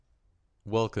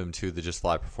Welcome to the Just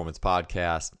Fly Performance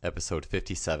Podcast, episode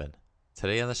 57.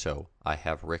 Today on the show, I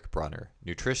have Rick Brunner,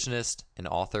 nutritionist and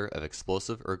author of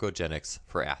Explosive Ergogenics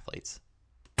for Athletes.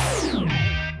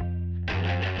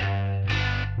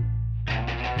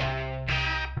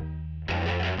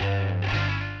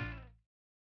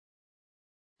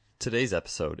 Today's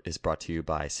episode is brought to you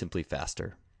by Simply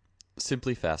Faster.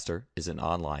 Simply Faster is an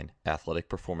online athletic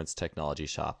performance technology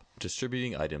shop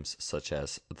distributing items such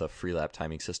as the Freelap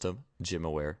timing system,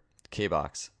 GymAware,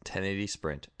 K-Box, 1080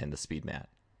 Sprint, and the SpeedMat.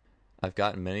 I've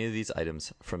gotten many of these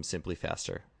items from Simply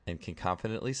Faster and can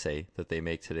confidently say that they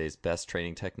make today's best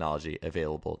training technology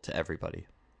available to everybody.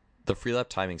 The Freelap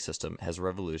timing system has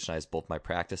revolutionized both my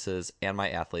practices and my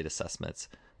athlete assessments,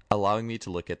 allowing me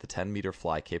to look at the 10-meter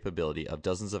fly capability of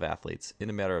dozens of athletes in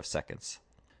a matter of seconds.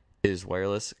 It is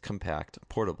wireless, compact,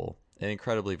 portable, and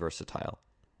incredibly versatile.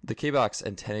 The K-Box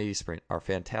and 1080 Sprint are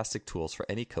fantastic tools for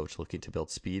any coach looking to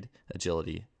build speed,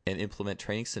 agility, and implement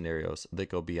training scenarios that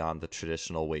go beyond the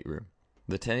traditional weight room.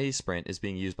 The 1080 Sprint is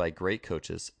being used by great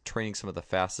coaches training some of the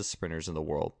fastest sprinters in the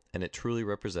world, and it truly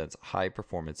represents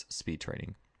high-performance speed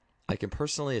training. I can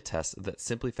personally attest that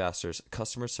Simply Faster's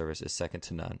customer service is second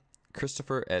to none.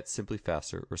 Christopher at Simply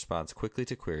Faster responds quickly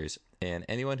to queries, and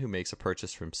anyone who makes a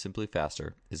purchase from Simply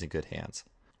Faster is in good hands.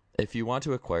 If you want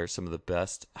to acquire some of the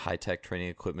best high-tech training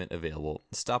equipment available,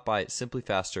 stop by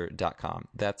simplyfaster.com.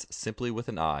 That's simply with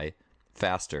an I,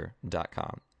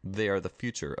 faster.com. They are the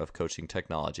future of coaching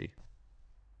technology.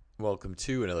 Welcome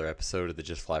to another episode of the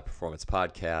Just Fly Performance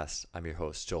Podcast. I'm your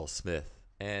host, Joel Smith,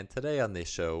 and today on the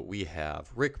show we have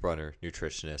Rick Brunner,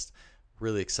 nutritionist.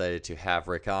 Really excited to have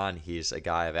Rick on. He's a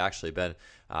guy I've actually been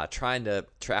trying to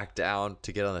track down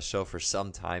to get on the show for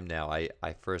some time now.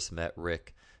 I first met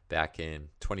Rick back in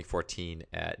 2014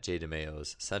 at Jay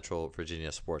DeMayo's Central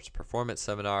Virginia Sports Performance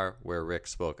Seminar, where Rick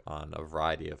spoke on a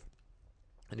variety of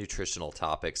nutritional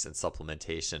topics and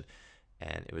supplementation.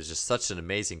 And it was just such an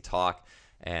amazing talk.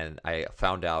 And I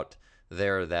found out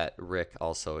there that Rick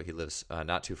also, he lives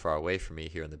not too far away from me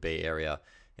here in the Bay Area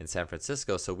in San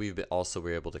Francisco, so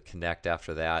were able to connect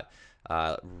after that.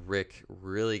 Rick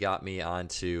really got me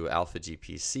onto Alpha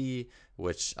GPC,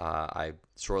 which I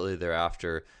shortly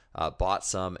thereafter bought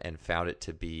some and found it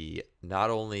to be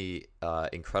not only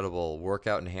incredible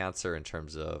workout enhancer in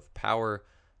terms of power,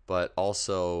 but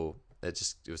also it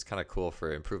was kind of cool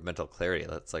for improved mental clarity.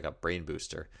 That's like a brain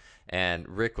booster. And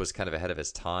Rick was kind of ahead of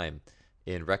his time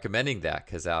in recommending that,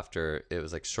 because after it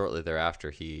was like shortly thereafter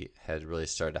he had really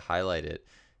started to highlight it.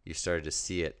 You started to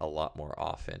see it a lot more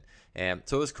often. And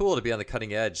so it was cool to be on the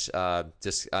cutting edge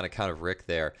just on account of Rick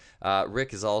there.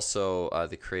 Rick is also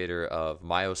the creator of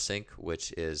MyoSync,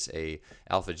 which is a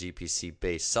Alpha GPC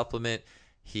based supplement.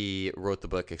 He wrote the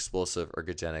book Explosive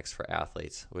Ergogenics for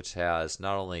Athletes, which has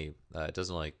not only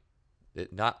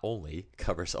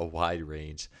covers a wide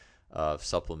range of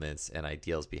supplements and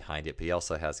ideals behind it, but he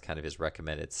also has kind of his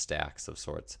recommended stacks of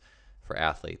sorts for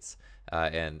athletes.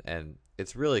 And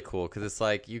it's really cool because it's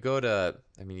like you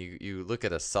look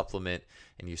at a supplement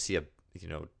and you see a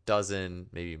dozen,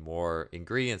 maybe more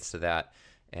ingredients to that,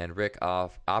 and Rick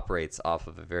operates off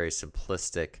of a very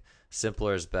simplistic,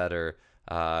 simpler is better.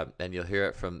 And you'll hear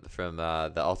it from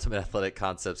the Ultimate Athletic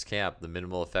Concepts camp, the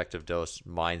minimal effective dose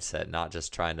mindset, not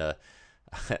just trying to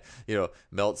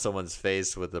melt someone's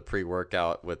face with a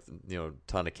pre-workout with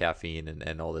ton of caffeine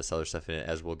and all this other stuff in it,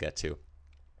 as we'll get to.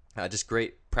 Just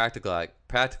great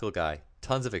practical guy,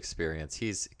 tons of experience.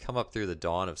 He's come up through the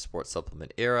dawn of sports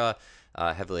supplement era,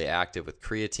 heavily active with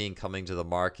creatine coming to the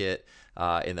market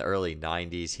in the early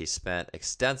 90s. He spent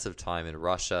extensive time in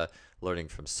Russia learning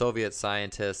from Soviet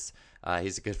scientists.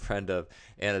 He's a good friend of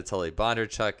Anatoly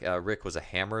Bondarchuk. Rick was a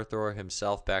hammer thrower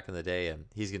himself back in the day, and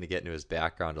he's going to get into his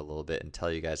background a little bit and tell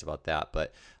you guys about that.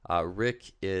 But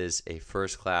Rick is a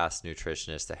first-class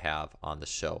nutritionist to have on the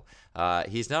show.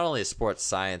 He's not only a sports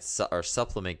science or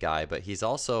supplement guy, but he's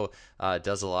also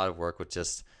does a lot of work with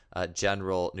just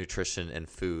general nutrition and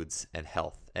foods and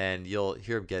health. And you'll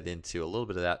hear him get into a little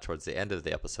bit of that towards the end of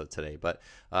the episode today. But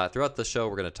throughout the show,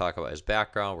 we're going to talk about his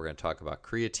background. We're going to talk about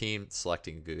creatine,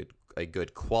 selecting a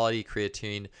good quality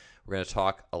creatine. We're going to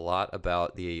talk a lot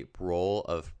about the role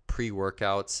of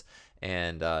pre-workouts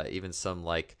and even some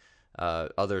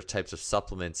other types of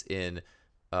supplements in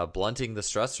blunting the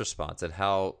stress response, and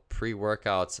how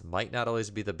pre-workouts might not always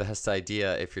be the best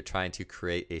idea if you're trying to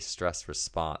create a stress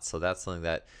response. So that's something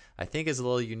that I think is a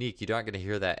little unique. You're not going to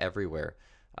hear that everywhere.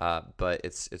 But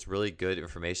it's really good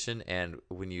information. And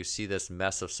when you see this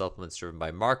mess of supplements driven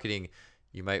by marketing,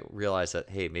 you might realize that,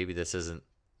 hey, maybe this isn't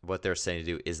what they're saying to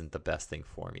do isn't the best thing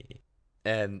for me.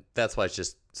 And that's why it's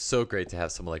just so great to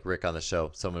have someone like Rick on the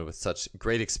show, someone with such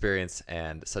great experience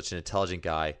and such an intelligent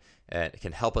guy, and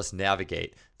can help us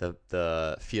navigate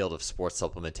the field of sports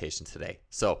supplementation today.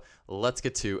 So let's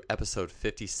get to episode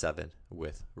 57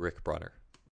 with Rick Brunner.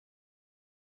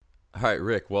 All right,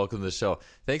 Rick, welcome to the show.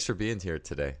 Thanks for being here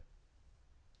today.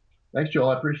 Thanks, Joel.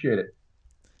 I appreciate it.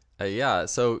 Yeah,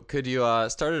 so could you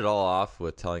start it all off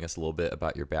with telling us a little bit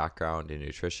about your background in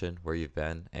nutrition, where you've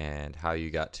been, and how you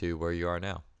got to where you are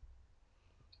now?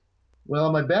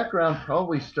 Well, my background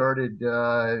probably started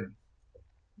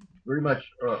very much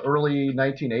early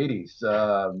 1980s.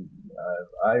 I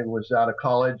was out of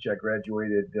college. I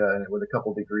graduated with a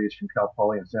couple degrees from Cal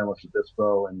Poly in San Luis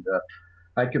Obispo, and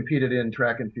I competed in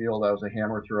track and field. I was a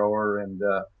hammer thrower and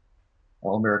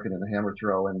All-American in the hammer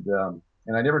throw, and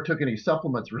I never took any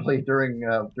supplements really during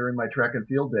my track and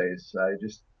field days. I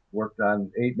just worked on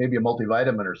maybe a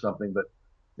multivitamin or something, but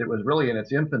it was really in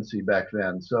its infancy back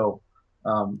then. So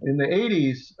in the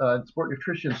 80s, sport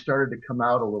nutrition started to come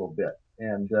out a little bit,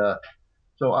 and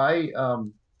so I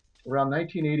around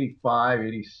 1985,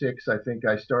 86, I think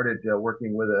I started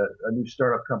working with a new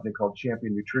startup company called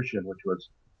Champion Nutrition, which was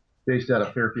based out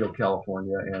of Fairfield,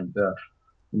 California, and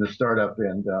in the startup,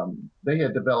 and they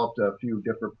had developed a few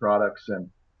different products, and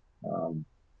um,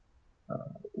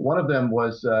 one of them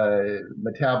was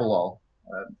Metabolol.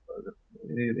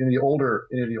 Any of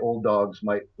the old dogs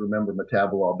might remember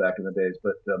Metabolol back in the days,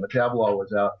 but Metabolol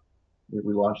was out.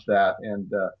 We launched that,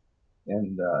 and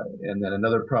then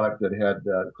another product that had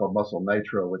called Muscle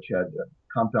Nitro, which had a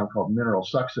compound called mineral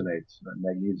succinate,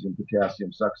 magnesium,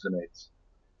 potassium succinates.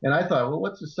 And I thought, well,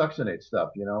 what's the succinate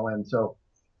stuff, you know? And so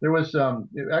there was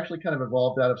it actually kind of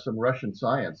evolved out of some Russian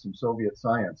science, some Soviet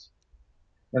science,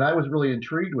 and I was really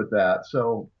intrigued with that.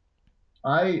 So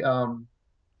I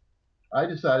I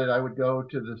decided I would go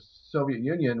to the Soviet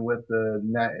Union with the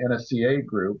NSCA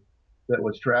group that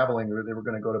was traveling. They were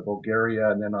going to go to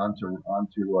Bulgaria and then onto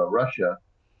Russia.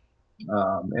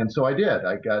 And so I did.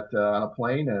 I got on a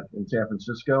plane in San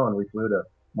Francisco, and we flew to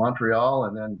Montreal,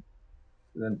 and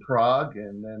then Prague,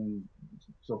 and then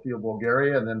Sofia,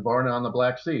 Bulgaria, and then Varna on the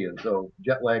Black Sea. And so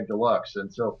jet lag deluxe.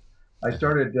 And so I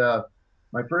started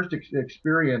my first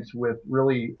experience with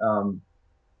really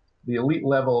the elite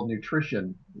level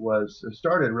nutrition was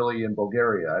started really in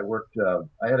Bulgaria. I worked.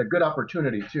 I had a good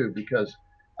opportunity too because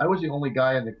I was the only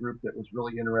guy in the group that was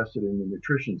really interested in the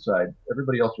nutrition side.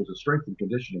 Everybody else was a strength and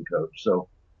conditioning coach, so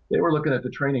they were looking at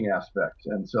the training aspects.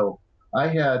 And so I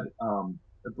had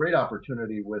a great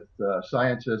opportunity with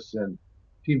scientists and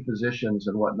team physicians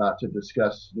and whatnot to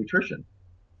discuss nutrition,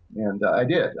 and I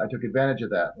did. I took advantage of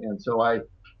that, and so I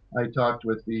talked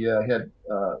with the head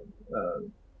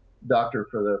doctor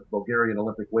for the Bulgarian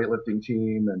Olympic weightlifting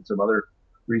team and some other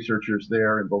researchers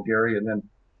there in Bulgaria. And then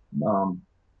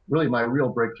really my real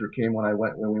breakthrough came when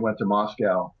we went to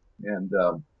Moscow, and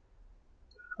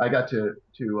I got to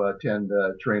attend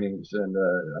trainings and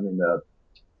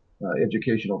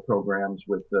educational programs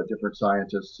with different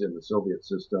scientists in the Soviet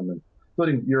system, and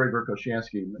including Yuri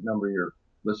Verkhoshansky. A number of your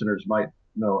listeners might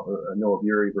know of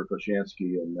Yuri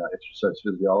Verkhoshansky and exercise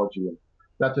physiology, and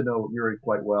got to know Yuri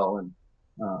quite well, and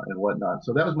whatnot.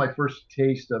 So that was my first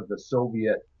taste of the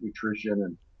Soviet nutrition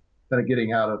and kind of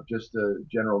getting out of just the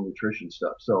general nutrition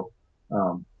stuff. So,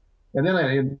 and then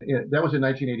that was in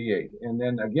 1988. And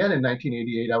then again in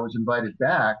 1988, I was invited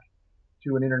back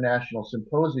to an international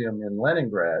symposium in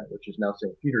Leningrad, which is now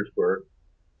St. Petersburg.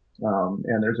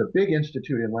 And there's a big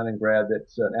institute in Leningrad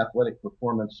that's an athletic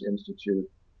performance institute.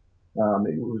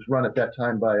 It was run at that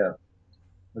time by a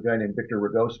guy named Viktor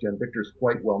Rogozin. Victor's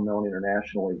quite well known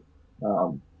internationally.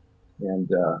 Um, and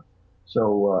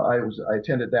so I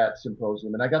attended that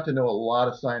symposium, and I got to know a lot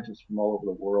of scientists from all over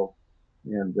the world,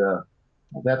 and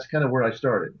that's kind of where I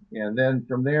started. And then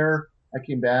from there, I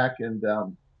came back, and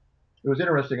it was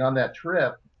interesting. On that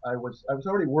trip, I was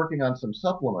already working on some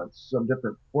supplements, some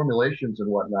different formulations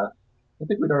and whatnot. I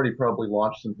think we'd already probably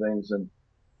launched some things and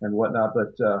whatnot,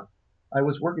 but I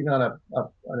was working on an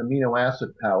amino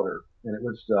acid powder, and it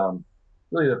was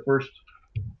really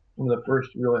one of the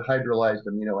first really hydrolyzed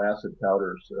amino acid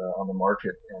powders on the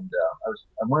market, and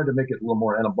I wanted to make it a little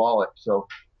more anabolic. So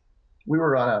we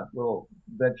were on a little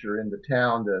venture into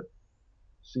town to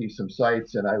see some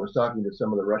sites, and I was talking to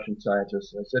some of the Russian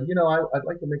scientists, and I said, I'd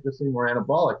like to make this thing more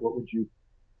anabolic. What would you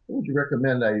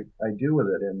recommend I do with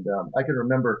it? And I can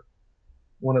remember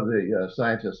one of the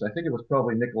scientists, I think it was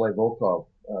probably Nikolai Volkov,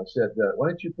 said, "Why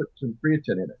don't you put some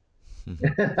creatine in it?"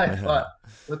 And I thought,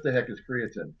 what the heck is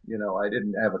creatine? I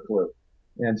didn't have a clue.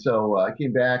 And so I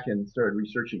came back and started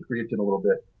researching creatine a little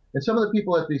bit. And some of the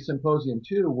people at the symposium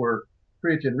too were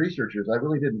creatine researchers. I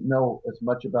really didn't know as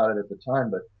much about it at the time,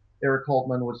 but Eric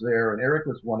Holtman was there, and Eric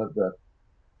was one of the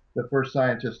first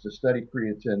scientists to study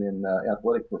creatine in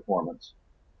athletic performance.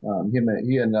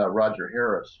 He and Roger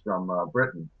Harris from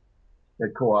Britain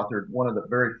had co-authored one of the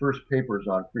very first papers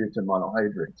on creatine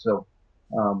monohydrate. So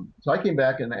I came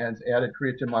back and added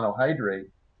creatine monohydrate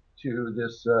to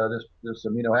this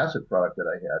amino acid product that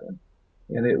I had,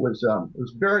 and it was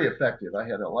very effective. I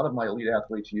had a lot of my elite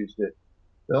athletes used it.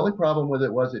 The only problem with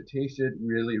it was it tasted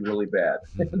really, really bad,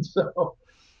 and so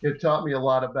it taught me a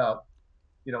lot about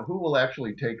who will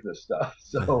actually take this stuff.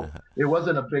 So it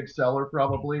wasn't a big seller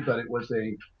probably, but it was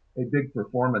a big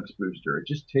performance booster. It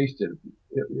just tasted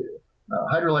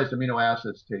hydrolyzed amino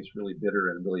acids taste really bitter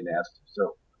and really nasty.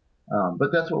 So,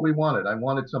 but that's what we wanted. I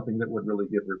wanted something that would really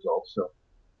give results. So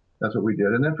that's what we did.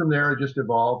 And then from there, it just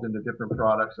evolved into different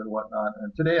products and whatnot.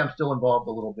 And today, I'm still involved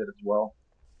a little bit as well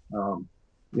um,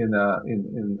 in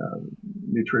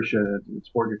nutrition and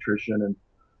sport nutrition and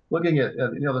looking at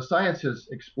the science has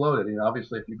exploded.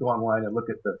 Obviously, if you go online and look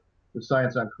at the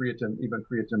science on creatine, even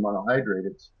creatine monohydrate,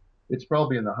 it's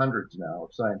probably in the hundreds now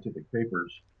of scientific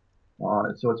papers on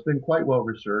it. So it's been quite well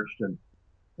researched, and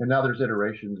now there's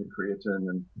iterations in creatine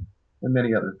and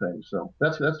many other things. So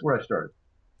that's where I started.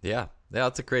 Yeah, yeah,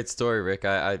 that's a great story, Rick.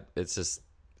 I it's just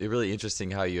really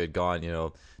interesting how you had gone,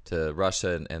 to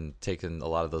Russia and taken a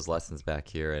lot of those lessons back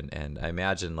here, and I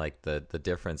imagine like the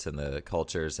difference in the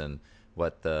cultures and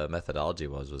what the methodology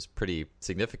was pretty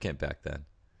significant back then.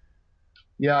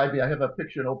 Yeah, I have an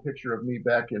old picture of me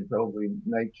back in probably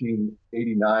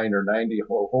 1989 or 90,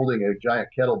 holding a giant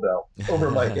kettlebell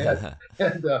over my head,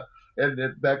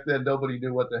 and back then nobody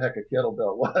knew what the heck a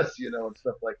kettlebell was, and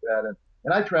stuff like that.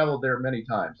 And I traveled there many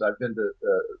times. I've been to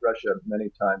Russia many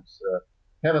times.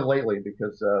 Haven't lately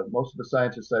because most of the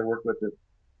scientists I work with have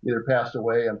either passed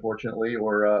away, unfortunately,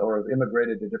 or have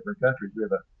immigrated to different countries. We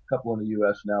have a couple in the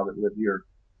U.S. now that live here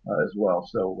as well.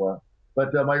 So.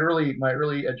 But my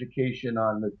early education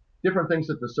on the different things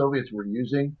that the Soviets were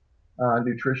using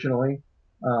nutritionally,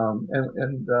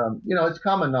 it's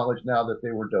common knowledge now that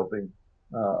they were doping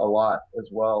a lot as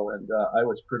well, and I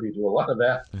was privy to a lot of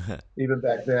that even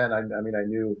back then. I mean, I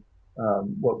knew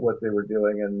what they were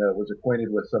doing and was acquainted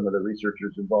with some of the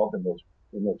researchers involved in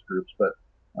those groups. But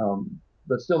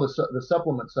still, the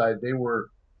supplement side, they were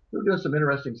doing some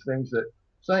interesting things that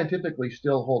scientifically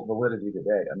still hold validity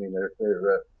today. I mean, they're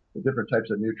the different types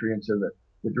of nutrients and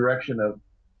the direction of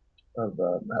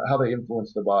how they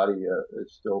influence the body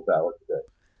is still valid today.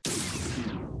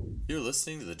 You're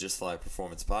listening to the Just Fly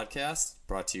Performance Podcast,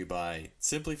 brought to you by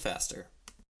Simply Faster.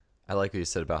 I like what you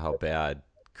said about how bad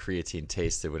creatine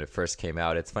tasted when it first came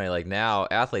out. It's funny, like now,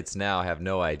 athletes now have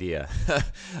no idea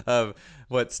of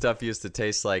what stuff used to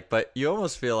taste like, but you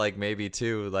almost feel like maybe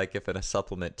too, like if a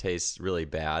supplement tastes really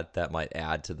bad, that might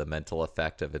add to the mental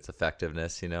effect of its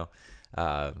effectiveness,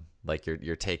 like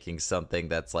you're taking something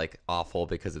that's like awful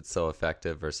because it's so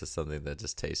effective versus something that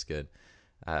just tastes good.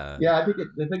 Yeah, I think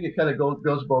it kind of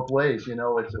goes both ways.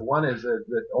 It's one is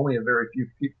that only a very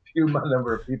few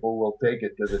number of people will take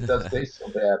it because it does taste so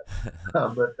bad.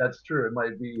 But that's true. It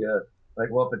might be like,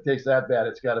 well, if it tastes that bad,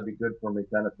 it's got to be good for me,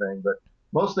 kind of thing. But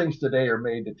most things today are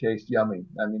made to taste yummy.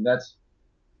 I mean,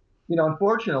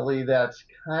 unfortunately, that's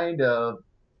kind of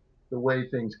the way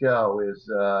things go.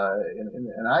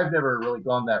 And I've never really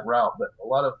gone that route, but a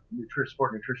lot of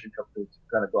sport nutrition companies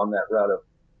have kind of gone that route of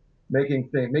making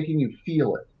you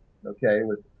feel it. Okay,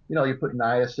 with you put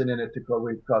niacin in it to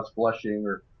cause flushing,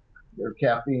 or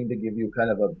caffeine to give you kind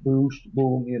of a boost,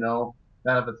 boom,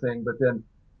 kind of a thing. But then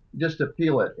just to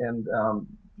feel it, and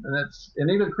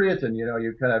even creatine,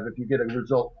 you kind of if you get a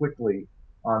result quickly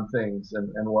on things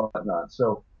and whatnot.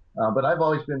 So, but I've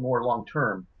always been more long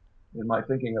term in my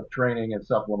thinking of training and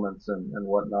supplements and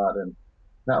whatnot, and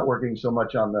not working so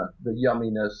much on the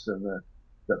yumminess and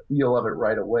the feel of it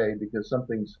right away, because some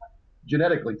things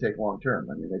genetically take long term.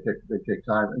 I mean, they take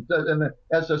time, and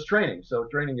as does training. So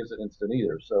training isn't instant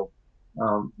either. So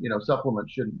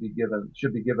supplements should be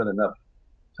given enough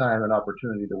time and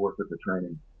opportunity to work with the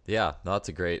training. Yeah, no, that's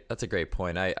a great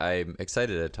point. I'm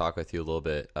excited to talk with you a little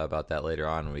bit about that later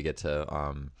on when we get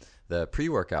to the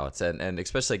pre-workouts and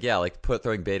especially like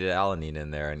throwing beta alanine in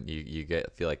there and you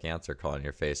feel like ants are crawling in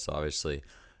your face. So obviously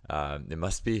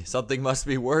something must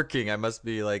be working. I must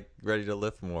be like ready to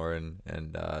lift more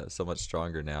and so much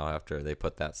stronger now after they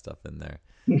put that stuff in there.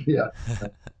 Yeah.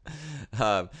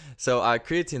 So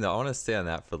creatine though, I want to stay on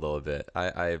that for a little bit.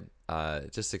 I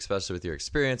just especially with your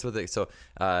experience with it. So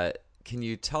can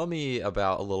you tell me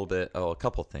about a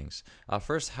couple things?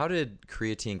 First, how did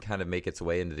creatine kind of make its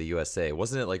way into the USA?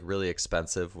 Wasn't it like really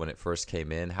expensive when it first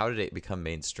came in? How did it become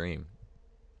mainstream?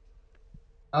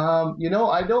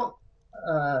 I don't.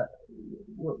 Uh,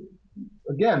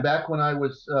 Again, back when I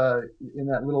was in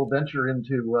that little venture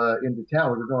into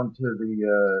town, we were going to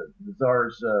the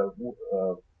Tsar's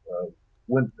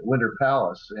Winter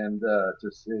Palace and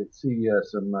to see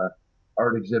some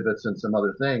art exhibits and some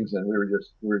other things, and we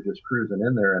were just cruising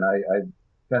in there, and I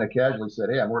kind of casually said,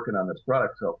 "Hey, I'm working on this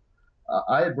product." So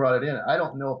I had brought it in. I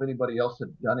don't know if anybody else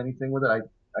had done anything with it.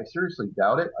 I seriously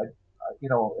doubt it.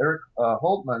 Eric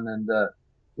Holtman and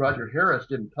Roger Harris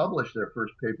didn't publish their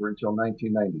first paper until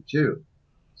 1992.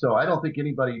 So I don't think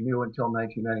anybody knew until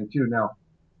 1992. Now,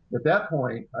 at that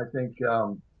point, I think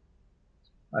Ed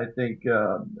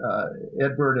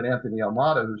Bird and Anthony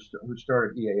Almada, who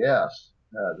started EAS,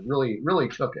 really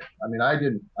took it. I mean, I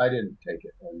didn't take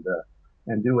it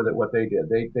and do with it what they did.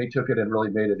 They took it and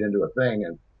really made it into a thing,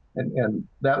 and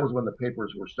that was when the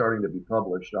papers were starting to be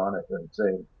published on it and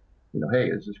saying,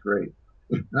 hey, this is great.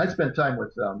 And I spent time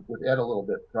with Ed a little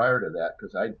bit prior to that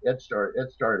because Ed started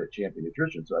at Champion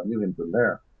Nutrition, so I knew him from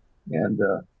there, and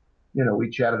we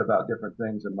chatted about different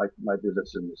things and my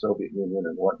visits in the Soviet Union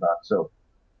and whatnot. So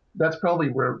that's probably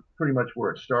where pretty much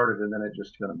where it started, and then it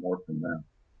just kind of morphed from there.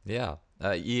 Yeah.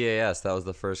 EAS, that was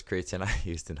the first creatine I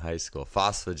used in high school.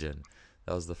 Phosphagen,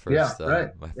 that was the Yeah, first,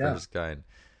 right. my Yeah. first kind.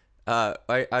 I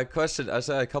just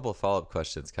had a couple of follow-up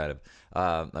questions kind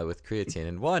of with creatine.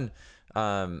 And one,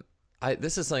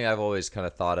 this is something I've always kind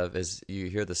of thought of is you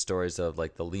hear the stories of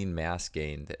like the lean mass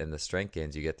gain and the strength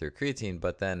gains you get through creatine,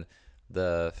 but then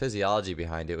the physiology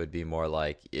behind it would be more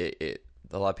like a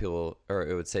lot of people, or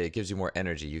it would say it gives you more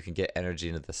energy. You can get energy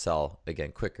into the cell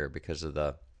again quicker because of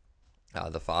the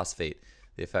phosphate,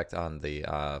 the effect on the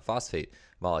phosphate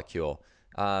molecule.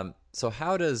 So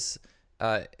how does,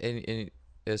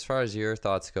 as far as your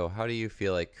thoughts go, how do you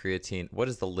feel like creatine? What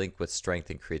is the link with strength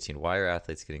in creatine? Why are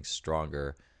athletes getting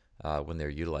stronger when they're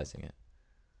utilizing it?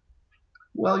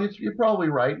 Well, you're probably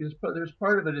right. There's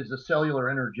part of it is the cellular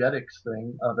energetics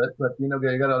thing of it, but you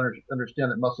got to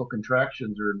understand that muscle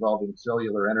contractions are involving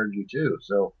cellular energy too.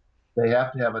 So they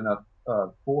have to have enough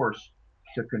force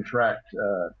to contract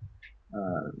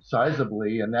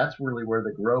sizably, and that's really where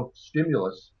the growth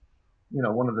stimulus,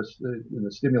 one of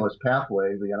the stimulus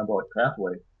pathway, the anabolic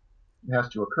pathway, has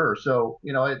to occur. So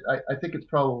I think it's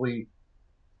probably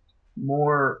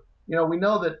more. We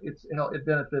know that it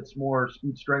benefits more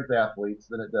speed strength athletes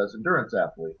than it does endurance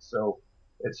athletes. So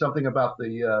it's something about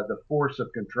the force of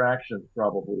contraction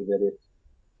probably that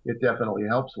it definitely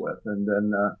helps with, and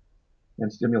then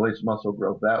and stimulates muscle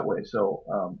growth that way. So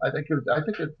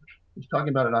it's talking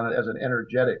about it on it as an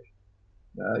energetic,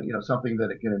 something that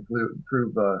it can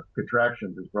improve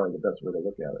contractions is probably the best way to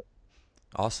look at it.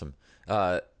 Awesome.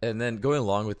 And then going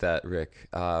along with that, Rick,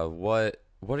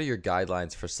 what are your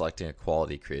guidelines for selecting a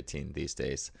quality creatine these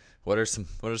days? What are some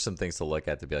things to look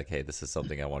at to be like, hey, this is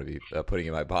something I want to be putting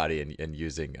in my body and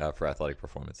using for athletic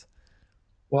performance?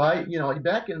 Well,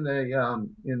 back in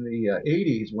the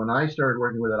 80s when I started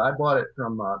working with it, I bought it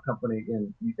from a company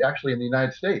actually in the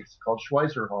United States called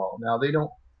Schweizer Hall. Now I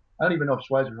don't even know if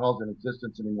Schweizer Hall's in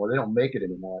existence anymore. They don't make it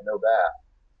anymore. I know that.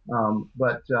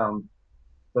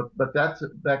 But that's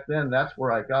back then. That's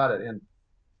where I got it, and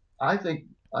I think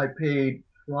I paid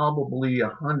probably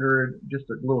just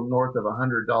a little north of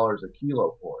 $100 a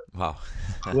kilo for it, Wow.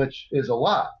 which is a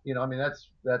lot. I mean that's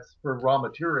for raw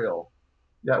material.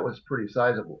 That was pretty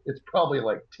sizable. It's probably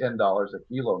like $10 a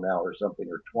kilo now or something,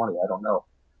 or 20. I don't know,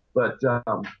 but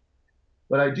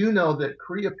I do know that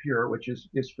Creapure, which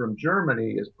is from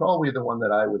Germany, is probably the one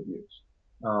that I would use.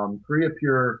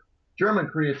 Creapure, German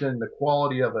creatine, the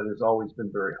quality of it has always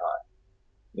been very high,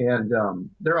 and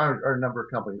there are a number of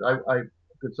companies. I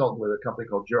consult with a company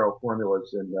called Jarrow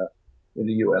Formulas in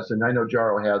the U.S., and I know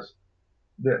Jarrow has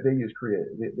they use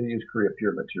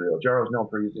Creapure material. Jarrow is known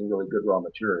for using really good raw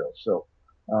materials, so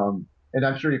and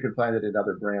I'm sure you can find it in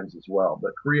other brands as well.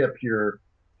 But Creapure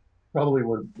probably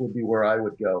would be where I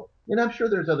would go. And I'm sure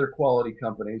there's other quality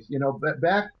companies.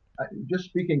 Back just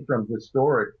speaking from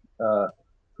historic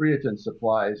creatine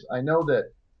supplies, I know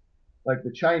that like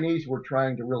the Chinese were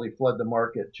trying to really flood the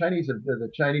market.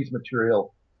 The Chinese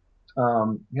material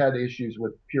had issues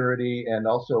with purity and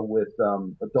also with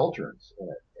adulterants in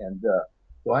it, and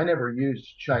so I never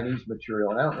used Chinese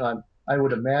material. And I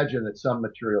would imagine that some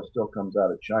material still comes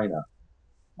out of China,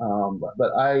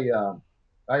 but I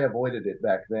avoided it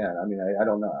back then. I mean, I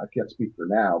don't know. I can't speak for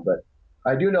now, but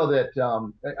I do know that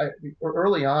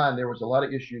early on there was a lot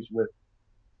of issues with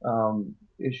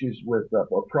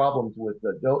or problems with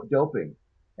doping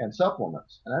and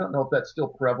supplements. And I don't know if that's still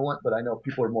prevalent, but I know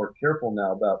people are more careful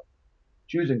now about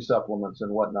choosing supplements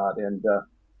and whatnot. And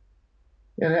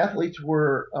And athletes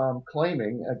were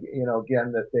claiming,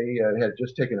 again, that they had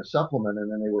just taken a supplement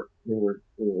and then they were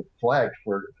flagged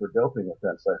for doping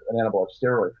offense, an anabolic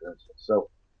steroid, for instance. So,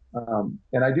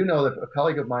 and I do know that a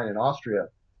colleague of mine in Austria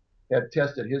had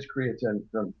tested his creatine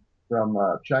from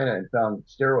China and found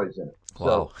steroids in it.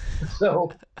 Wow.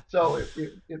 So, so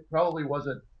it probably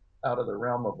wasn't out of the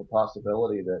realm of a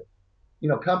possibility that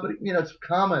company. It's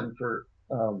common for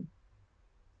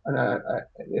and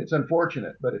it's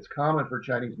unfortunate, but it's common for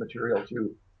Chinese material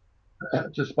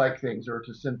to spike things or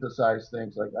to synthesize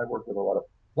things. Like I work with a lot of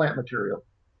plant material,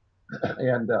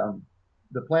 and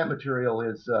the plant material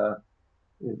is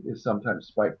sometimes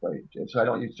spiked by. So I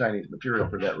don't use Chinese material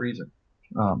for that reason.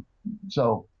 Um,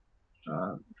 so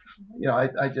uh, I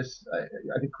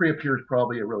think Creapure is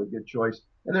probably a really good choice,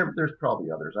 and there's probably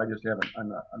others. I just haven't. I'm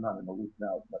not in the loop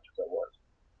now as much as I was.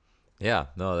 Yeah,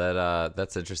 no,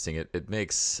 that's interesting. It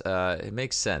makes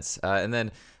sense. And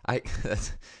then I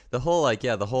the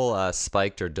whole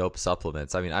spiked or dope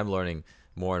supplements. I mean, I'm learning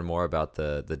more and more about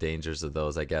the dangers of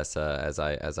those. I guess as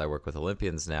I work with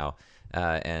Olympians now,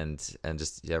 and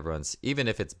just everyone's, even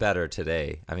if it's better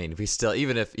today. I mean, we still,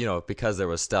 even if because there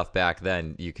was stuff back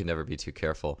then, you can never be too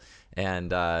careful.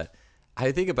 And I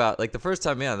think about like the first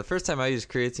time I used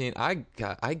creatine,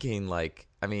 I gained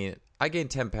I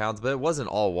gained 10 pounds, but it wasn't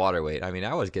all water weight. I mean,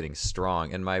 I was getting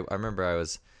strong. And I remember I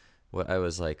was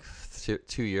like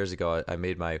 2 years ago, I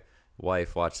made my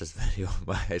wife watch this video of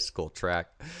my high school track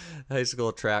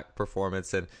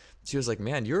performance. And she was like,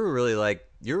 man, you were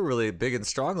really big and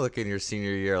strong looking your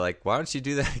senior year. Like, why don't you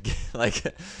do that again? Like,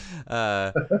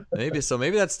 maybe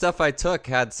that stuff I took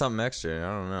had something extra.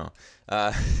 I don't know.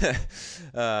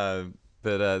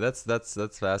 But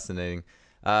that's fascinating.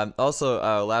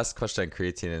 Also, last question on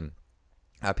creatine.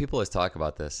 People always talk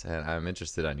about this, and I'm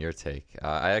interested on your take.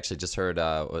 I actually just heard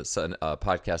a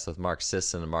podcast with Mark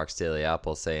Sisson and Mark's Daily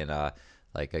Apple saying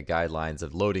guidelines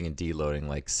of loading and deloading,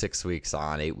 like 6 weeks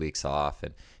on, 8 weeks off,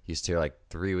 and you used to hear like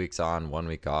 3 weeks on, 1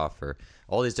 week off, or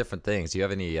all these different things. Do you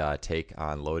have any take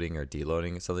on loading or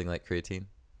deloading something like creatine?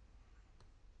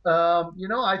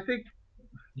 I think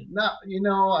not.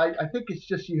 I think it's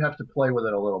just you have to play with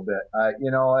it a little bit.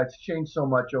 It's changed so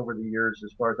much over the years.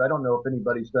 As far as I don't know if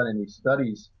anybody's done any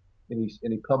studies,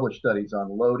 any published studies on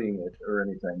loading it or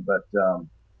anything. But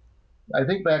I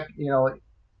think back,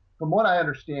 from what I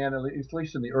understand, at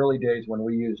least in the early days when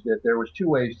we used it, there was two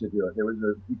ways to do it.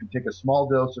 You could take a small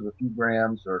dose of a few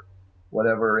grams or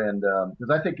whatever, and because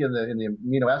I think in the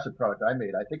amino acid product I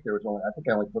made, I think I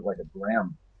only put like a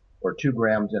gram or 2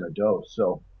 grams in a dose,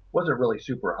 so it wasn't really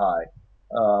super high.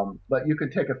 But you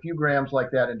could take a few grams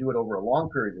like that and do it over a long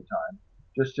period of time,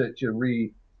 just to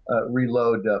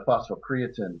reload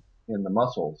phosphocreatine in the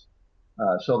muscles,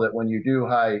 so that when you do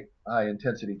high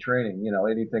intensity training,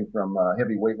 anything from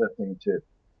heavy weightlifting to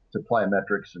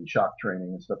plyometrics and shock training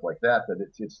and stuff like that, that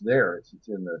it's there, it's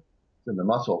in the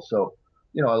muscle. So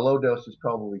a low dose is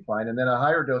probably fine, and then a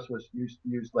higher dose was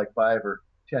used like 5 or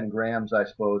 10 grams, I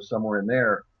suppose, somewhere in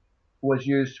there, was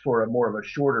used for a more of a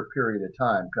shorter period of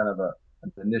time, kind of an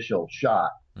initial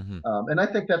shot. Mm-hmm. And I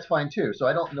think that's fine too. So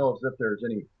I don't know if there's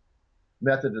any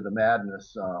method to the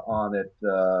madness on it.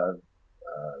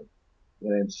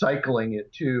 And cycling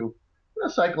it too.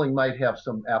 Cycling might have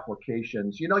some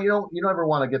applications. You don't ever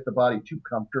want to get the body too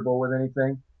comfortable with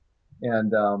anything.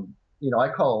 And I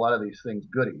call a lot of these things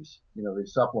goodies.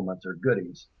 These supplements are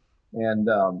goodies, and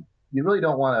you really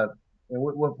don't want to. And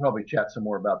we'll probably chat some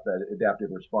more about that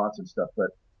adaptive response and stuff. But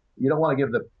you don't want to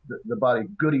give the body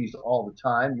goodies all the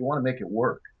time. You want to make it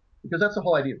work, because that's the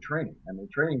whole idea of training. I mean,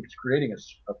 training is creating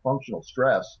a functional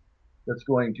stress that's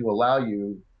going to allow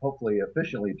you, hopefully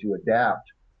efficiently, to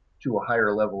adapt to a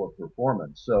higher level of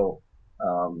performance. So,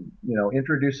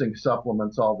 introducing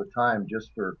supplements all the time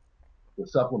just for the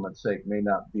supplement's sake may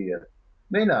not be.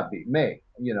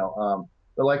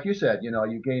 But like you said,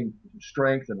 you gain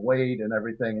strength and weight and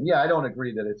everything. And yeah, I don't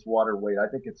agree that it's water weight. I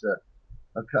think it's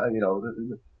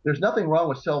there's nothing wrong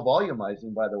with cell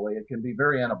volumizing, by the way. It can be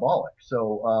very anabolic.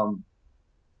 So,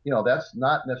 that's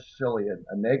not necessarily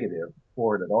a negative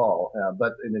for it at all.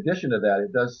 But in addition to that,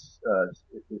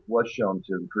 it was shown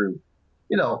to improve,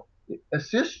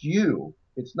 assist you.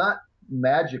 It's not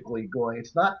magically going,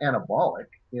 it's not anabolic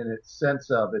in its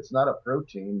sense of it's not a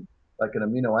protein like an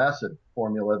amino acid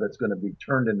formula that's going to be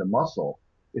turned into muscle.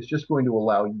 It's just going to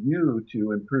allow you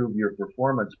to improve your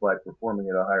performance by performing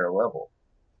at a higher level.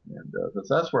 And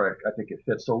that's where I think it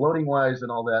fits. So loading wise and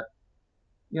all that,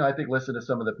 I think listen to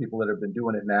some of the people that have been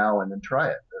doing it now and then try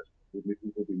it. That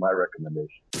would be my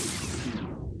recommendation.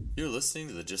 You're listening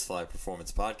to the Just Fly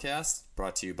Performance Podcast,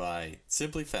 brought to you by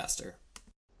Simply Faster.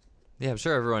 Yeah, I'm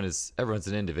sure everyone's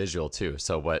an individual too.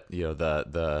 So what,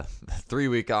 the 3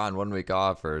 week on, 1 week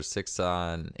off, or 6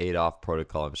 on, 8 off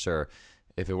protocol, I'm sure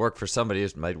if it worked for somebody,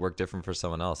 it might work different for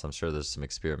someone else. I'm sure there's some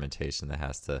experimentation that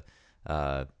has to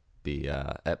uh, be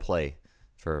at play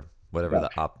for Yeah, whatever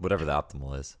the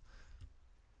optimal is.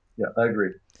 yeah, I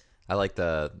agree. I like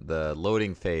the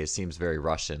loading phase seems very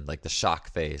Russian, like the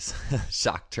shock phase,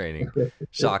 shock training,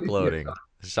 shock Yeah. loading,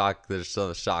 shock. There's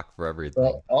so shock for everything.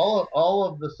 Well, all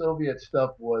of the Soviet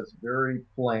stuff was very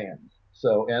planned,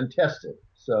 so and tested.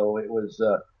 So it was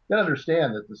you gotta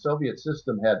understand that the Soviet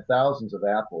system had thousands of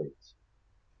athletes,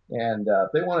 and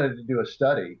if they wanted to do a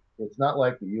study, it's not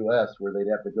like the U.S. where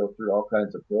they'd have to go through all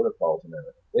kinds of protocols and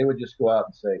everything. They would just go out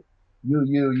and say, you, and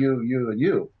you, and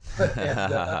you're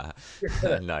gonna,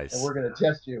 and Nice. we're gonna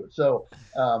test you. So,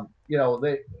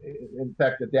 they, in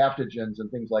fact, adaptogens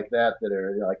and things like that that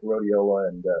are like rhodiola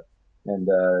and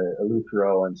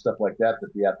Eleuthero and stuff like that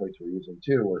that the athletes were using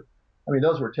too were, I mean,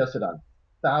 those were tested on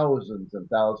thousands and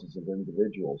thousands of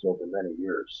individuals over many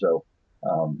years. So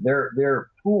their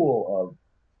pool of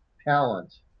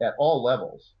talent at all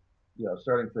levels,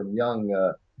 starting from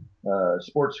young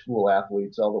sports school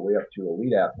athletes all the way up to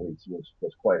elite athletes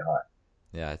was quite high.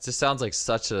 Yeah, it just sounds like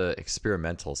such a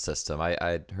experimental system.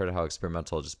 I heard how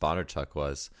experimental just Bondarchuk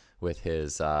was with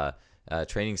his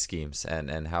training schemes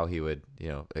and how he would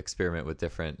experiment with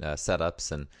different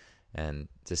setups and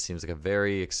just seems like a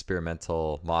very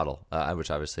experimental model, which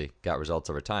obviously got results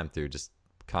over time through just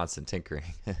constant tinkering.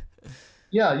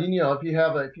 Yeah, if you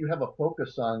have a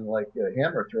focus on like a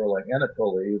hammer thrower like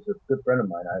Anatoly, who's a good friend of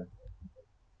mine.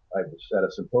 I was at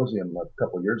a symposium a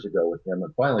couple of years ago with him,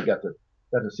 and finally got to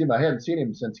see him. I hadn't seen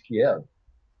him since Kiev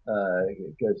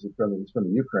because he's from the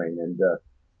Ukraine, and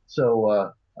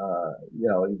so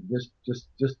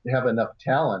just have enough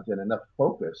talent and enough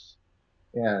focus,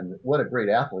 and what a great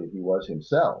athlete he was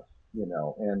himself,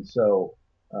 and so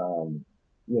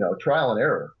trial and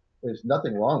error. There's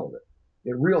nothing wrong with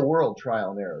it. Real world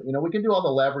trial and error. We can do all the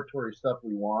laboratory stuff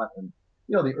we want, and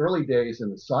the early days in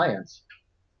the science,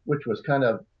 which was kind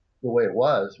of the way it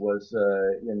was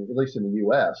at least in the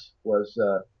U.S. was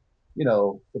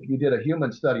if you did a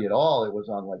human study at all, it was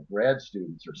on like grad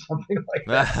students or something like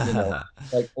that,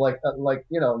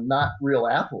 not real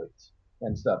athletes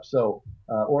and stuff. So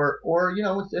or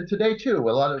today too,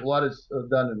 a lot is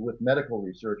done with medical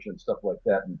research and stuff like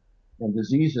that, and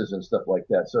diseases and stuff like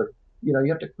that. So you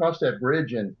have to cross that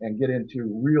bridge and get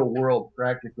into real world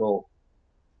practical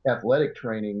athletic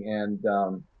training, and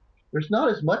there's not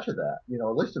as much of that,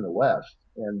 at least in the West.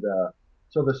 And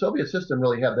so the Soviet system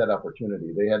really had that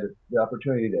opportunity. They had the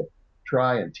opportunity to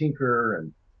try and tinker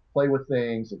and play with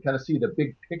things and kind of see the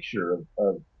big picture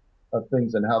of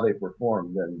things and how they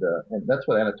performed. And that's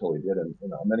what Anatoly did, and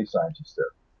many scientists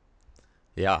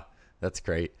did. Yeah, that's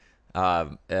great.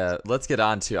 Let's get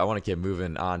on to. I want to get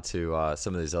moving on to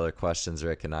some of these other questions,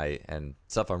 Rick, and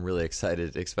stuff. I'm really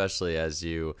excited, especially as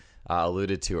you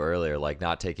alluded to earlier, like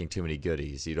not taking too many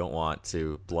goodies. You don't want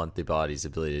to blunt the body's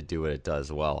ability to do what it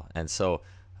does well. And so,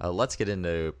 let's get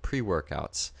into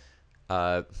pre-workouts.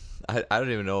 I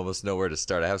don't even almost know where to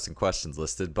start. I have some questions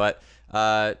listed, but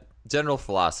general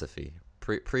philosophy,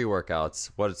 pre-workouts.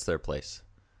 What is their place?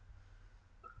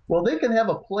 Well, they can have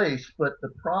a place, but the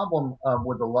problem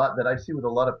with a lot that I see with a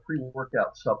lot of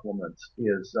pre-workout supplements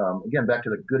is, again, back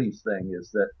to the goodies thing, is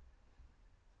that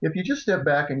if you just step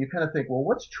back and you kind of think, well,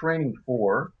 what's training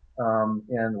for?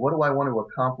 And what do I want to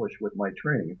accomplish with my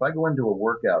training? If I go into a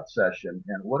workout session,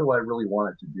 and what do I really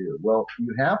want it to do? Well,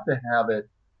 you have to have it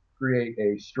create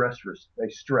a stress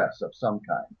of some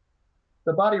kind.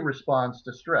 The body responds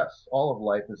to stress. All of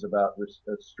life is about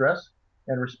stress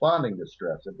and responding to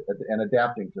stress and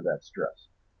adapting to that stress.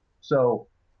 So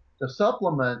the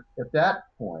supplement at that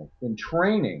point in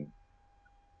training,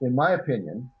 in my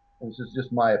opinion, this is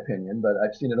just my opinion, but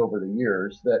I've seen it over the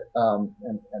years that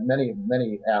and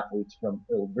many athletes from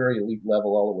a very elite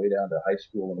level all the way down to high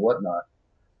school and whatnot,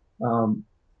 um,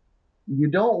 you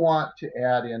don't want to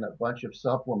add in a bunch of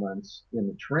supplements in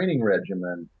the training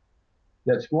regimen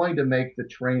that's going to make the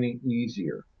training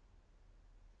easier.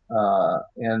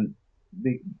 And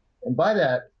the and by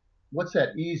that, what's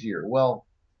that easier? Well,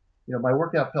 my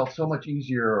workout felt so much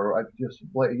easier, or I just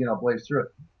blaze through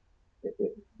it,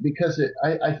 because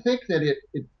I think that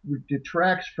it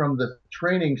detracts from the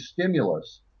training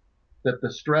stimulus that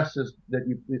the stresses that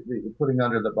you're putting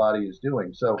under the body is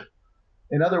doing. So,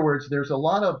 in other words, there's a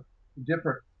lot of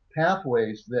different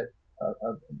pathways that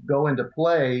go into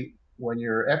play when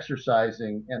you're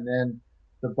exercising, and then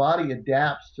the body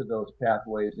adapts to those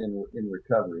pathways in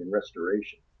recovery and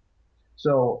restoration.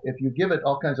 So if you give it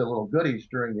all kinds of little goodies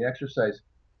during the exercise,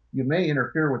 you may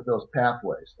interfere with those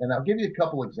pathways. And I'll give you a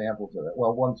couple examples of it.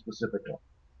 Well, one specifically.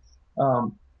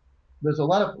 Um, there's a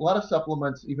lot of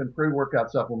supplements, even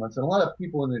pre-workout supplements, and a lot of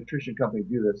people in the nutrition company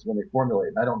do this when they formulate.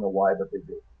 And I don't know why, but they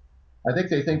do. I think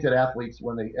they think that athletes,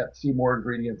 when they see more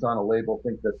ingredients on a label,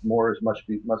 think that more is must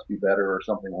be better or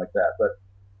something like that. But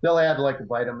they'll add like a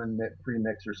vitamin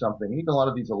premix or something. Even a lot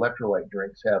of these electrolyte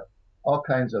drinks have all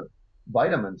kinds of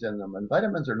vitamins in them, and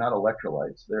vitamins are not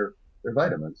electrolytes; they're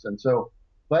vitamins. And so,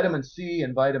 vitamin C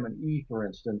and vitamin E, for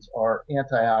instance, are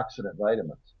antioxidant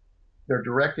vitamins. They're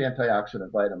direct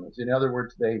antioxidant vitamins. In other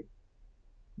words, they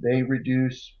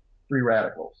reduce free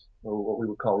radicals, or what we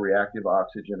would call reactive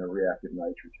oxygen or reactive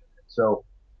nitrogen. So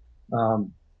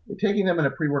um, taking them in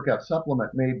a pre-workout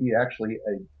supplement may be actually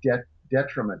a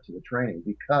detriment to the training,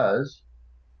 because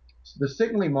the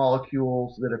signaling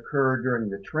molecules that occur during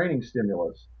the training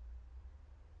stimulus,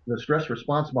 the stress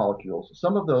response molecules,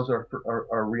 some of those are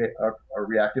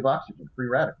reactive oxygen, free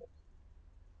radicals,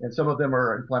 and some of them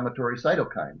are inflammatory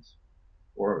cytokines,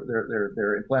 or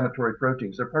they're inflammatory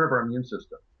proteins. They're part of our immune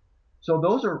system. So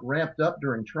those are ramped up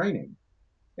during training,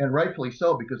 and rightfully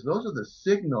so, because those are the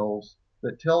signals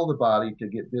that tell the body to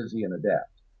get busy and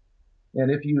adapt. And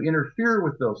if you interfere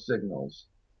with those signals,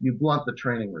 you blunt the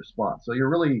training response. So you're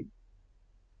really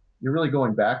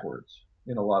going backwards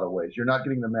in a lot of ways. You're not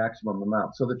getting the maximum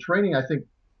amount. So the training, I think,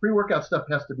 pre-workout stuff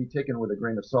has to be taken with a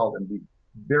grain of salt and be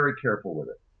very careful with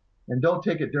it. And don't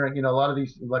take it during, a lot of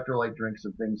these electrolyte drinks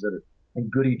and things and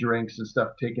goodie drinks and stuff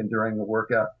taken during the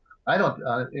workout. I don't,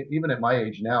 even at my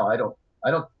age now, I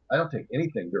don't take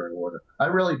anything during workout. I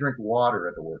really drink water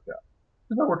at the workout.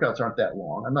 My workouts aren't that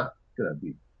long. I'm not going to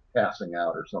be passing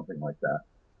out or something like that.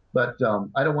 But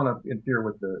I don't want to interfere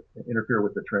with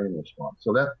the training response.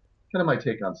 So that's kind of my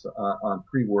take on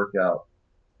pre-workout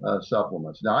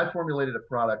supplements. Now, I formulated a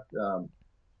product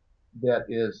that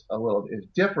is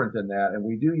different than that, and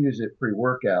we do use it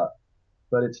pre-workout,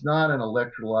 but it's not an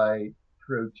electrolyte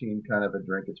protein kind of a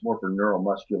drink. It's more for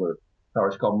neuromuscular power.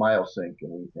 It's called MyoSync,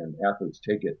 and athletes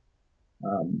take it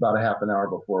about a half an hour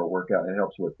before a workout. And it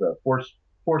helps with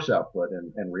force output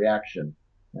and reaction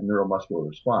and neuromuscular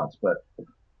response. But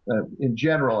in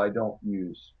general, I don't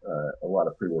use a lot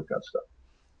of pre-workout stuff.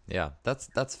 Yeah,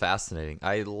 that's fascinating.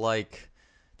 I like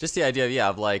just the idea, yeah,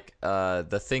 of like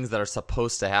the things that are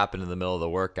supposed to happen in the middle of the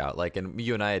workout. Like, and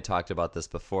you and I had talked about this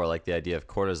before, like the idea of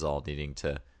cortisol needing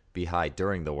to be high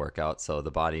during the workout, so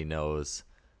the body knows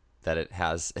that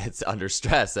it's under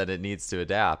stress and it needs to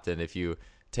adapt. And if you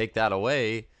take that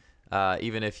away,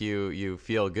 even if you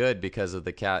feel good because of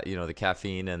the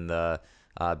caffeine and the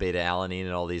beta alanine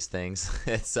and all these things,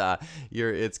 it's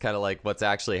kind of like what's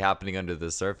actually happening under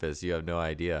the surface. You have no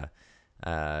idea.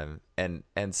 And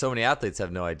so many athletes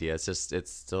have no idea.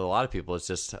 It's to a lot of people, it's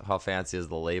just how fancy is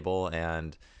the label,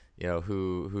 and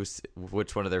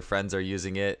which one of their friends are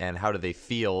using it, and how do they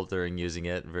feel during using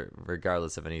it,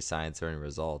 regardless of any science or any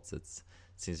results. It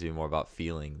seems to be more about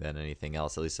feeling than anything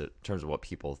else, at least in terms of what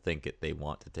people think they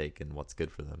want to take and what's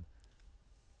good for them.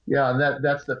 Yeah, and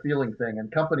that's the feeling thing,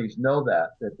 and companies know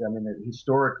that. That I mean,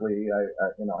 historically, I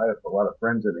have a lot of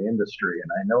friends in the industry,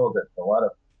 and I know that a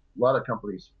lot of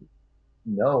companies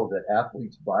know that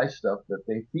athletes buy stuff that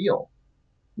they feel,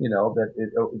 that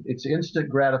it's instant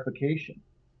gratification,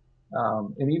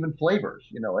 and even flavors.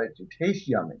 It tastes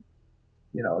yummy.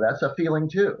 That's a feeling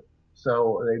too.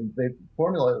 So the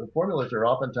formulas are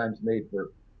oftentimes made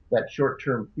for that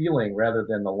short-term feeling rather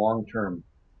than the long-term,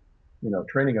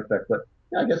 training effect. But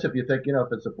yeah, I guess if you think, if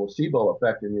it's a placebo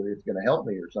effect and it's going to help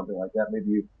me or something like that,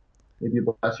 maybe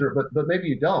you bless her, but maybe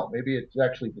you don't. Maybe it's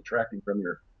actually detracting from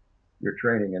your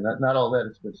training, and not all that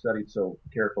has been studied so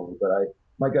carefully. But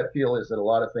my gut feel is that a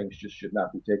lot of things just should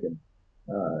not be taken,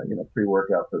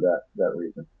 pre-workout for that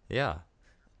reason. Yeah.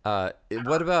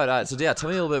 What about so? Yeah, tell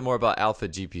me a little bit more about Alpha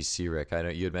GPC, Rick. I know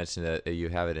you had mentioned that you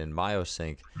have it in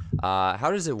MyoSync.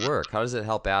 How does it work? How does it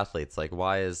help athletes? Like,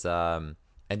 why is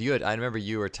And I remember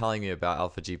you were telling me about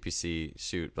Alpha GPC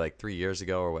shoot like 3 years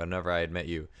ago or whenever I had met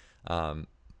you, um,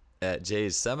 at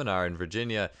Jay's seminar in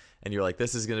Virginia, and you're like,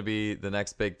 this is going to be the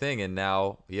next big thing. And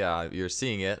now, yeah, you're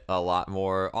seeing it a lot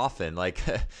more often. Like,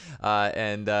 so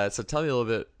tell me a little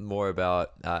bit more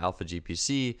about Alpha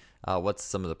GPC. What's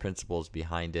some of the principles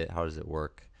behind it? How does it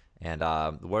work? And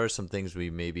what are some things we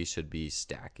maybe should be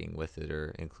stacking with it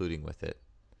or including with it?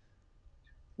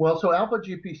 Well, so alpha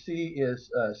GPC is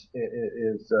a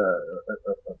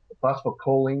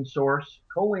phosphocholine source.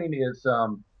 Choline is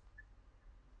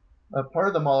a part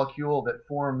of the molecule that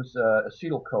forms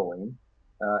acetylcholine.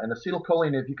 And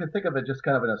acetylcholine, if you can think of it just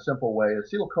kind of in a simple way,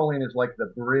 acetylcholine is like the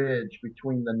bridge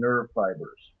between the nerve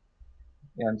fibers.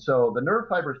 And so the nerve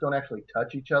fibers don't actually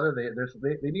touch each other. They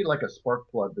need like a spark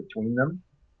plug between them.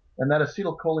 And that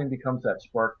acetylcholine becomes that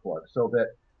spark plug. So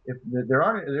that if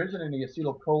there isn't any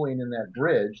acetylcholine in that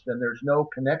bridge, then there's no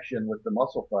connection with the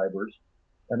muscle fibers,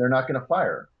 and they're not going to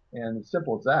fire. And it's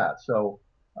simple as that. So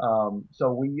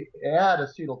we add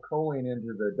acetylcholine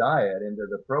into the diet, into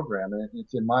the program, and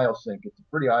it's in MyoSync. It's a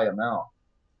pretty high amount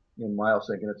in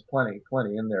MyoSync, and it's plenty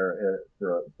in there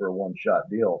for a one-shot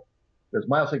deal. Because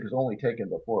MyoSync is only taken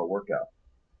before a workout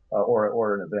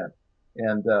or an event,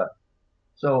 and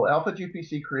so alpha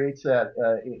GPC creates that,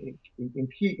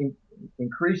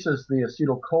 increases the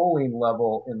acetylcholine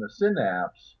level in the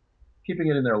synapse, keeping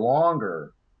it in there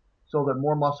longer so that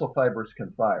more muscle fibers can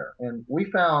fire. And we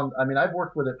found, I mean, I've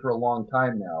worked with it for a long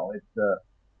time now. It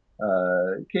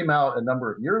came out a number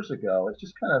of years ago. It's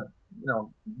just kind of,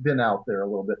 been out there a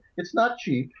little bit. It's not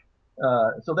cheap.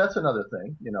 So that's another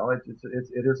thing,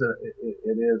 it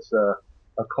is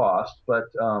a cost, but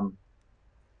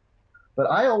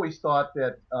I always thought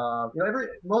that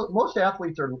most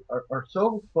athletes are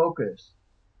so focused,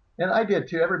 and I did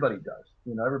too. Everybody does.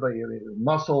 Everybody,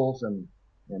 muscles and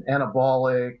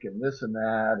anabolic and this and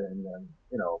that, and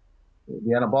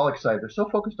the anabolic side. They're so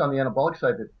focused on the anabolic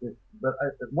side but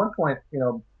at one point,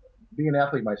 being an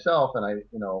athlete myself, and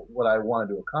what I wanted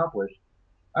to accomplish,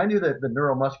 I knew that the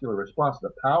neuromuscular response,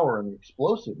 the power and the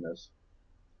explosiveness,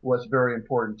 was very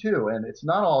important too. And it's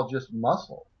not all just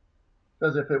muscle.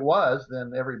 Because if it was,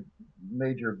 then every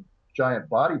major giant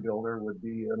bodybuilder would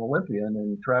be an Olympian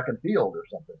in track and field or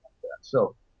something like that.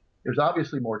 So there's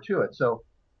obviously more to it. So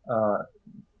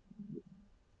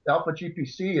alpha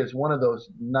GPC is one of those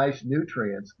nice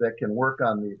nutrients that can work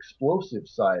on the explosive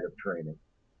side of training.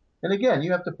 And again,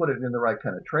 you have to put it in the right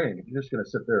kind of training. If you're just going to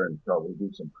sit there and probably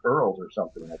do some curls or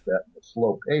something like that at a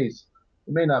slow pace,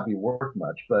 it may not be worth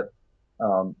much. But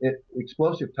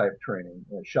explosive type training,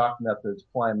 shock methods,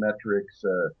 plyometrics,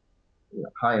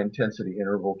 high intensity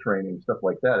interval training, stuff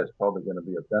like that is probably going to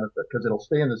be a benefit because it'll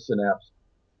stay in the synapse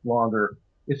longer.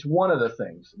 It's one of the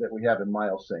things that we have in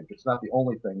MyoSync. It's not the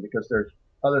only thing because there's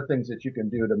other things that you can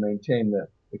do to maintain the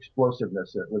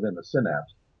explosiveness within the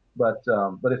synapse. But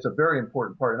it's a very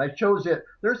important part. And I chose it.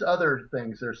 There's other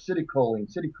things. There's citicoline.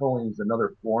 Citicoline is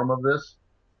another form of this.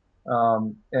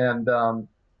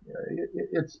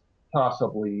 It's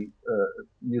possibly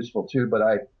useful too, but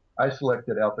I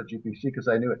selected alpha GPC because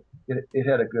I knew it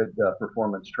had a good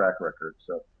performance track record.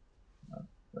 So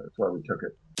that's why we took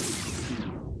it.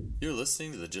 You're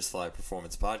listening to the Just Fly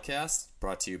Performance Podcast,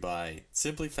 brought to you by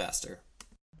Simply Faster.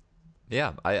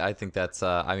 Yeah, I think that's.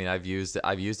 I mean, I've used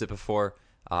it before.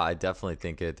 I definitely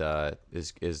think it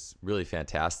is really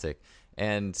fantastic.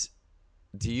 And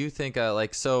do you think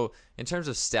so in terms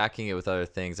of stacking it with other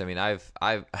things? I mean, I've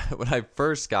when I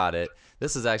first got it,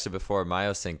 this is actually before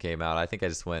MyoSync came out. I think I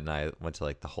just went to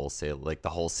the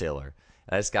wholesaler,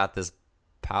 and I just got this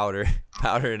powder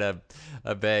in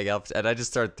a bag, and I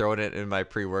just started throwing it in my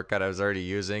pre-workout I was already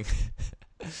using.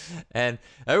 And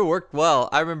it worked well.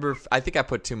 I think I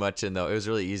put too much in though. It was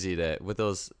really easy with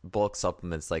those bulk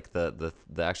supplements, like the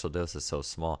actual dose is so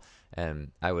small.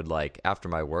 And I would after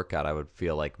my workout, I would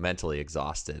feel mentally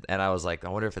exhausted. And I was like, I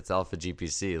wonder if it's alpha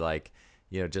GPC,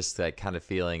 just kind of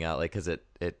feeling out, cause it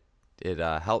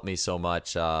helped me so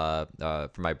much, for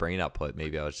my brain output.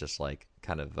 Maybe I was just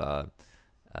kind of,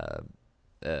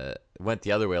 went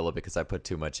the other way a little bit because I put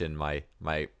too much in my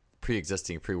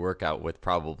pre-existing pre-workout with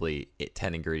probably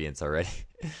 10 ingredients already.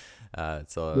 Yeah,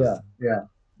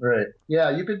 right. Yeah,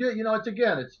 you could do it.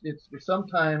 It's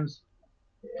sometimes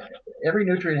every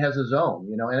nutrient has its own,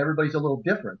 and everybody's a little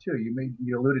different too.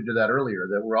 You alluded to that earlier,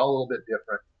 that we're all a little bit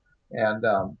different,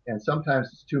 and sometimes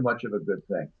it's too much of a good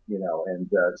thing, and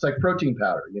it's like protein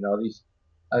powder.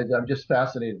 I'm just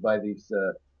fascinated by these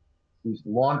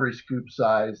laundry scoop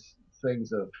size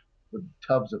things of the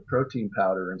tubs of protein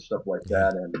powder and stuff like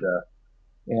that,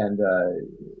 and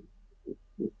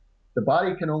the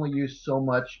body can only use so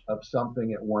much of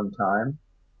something at one time,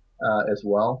 as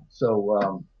well.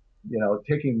 So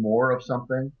taking more of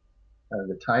something,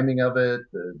 the timing of it,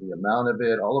 the amount of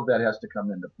it, all of that has to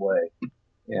come into play.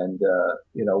 And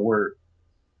we're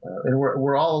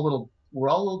all a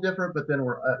little different, but then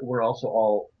we're also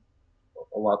all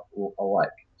a lot alike.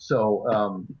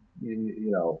 So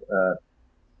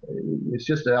it's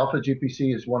just alpha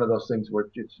GPC is one of those things where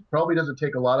it probably doesn't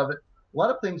take a lot of it. A lot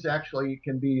of things actually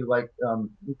can be we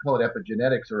call it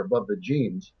epigenetics, or above the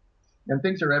genes, and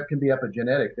things can be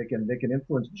epigenetic. They can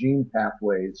influence gene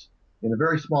pathways in a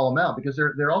very small amount because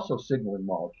they're also signaling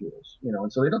molecules,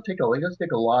 and so they don't take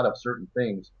a lot of certain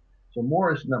things. So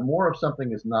more of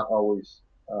something is not always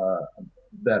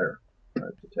better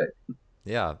to take.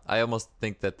 Yeah, I almost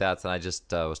think that that's, and I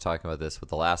just was talking about this with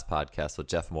the last podcast with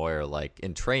Jeff Moyer, like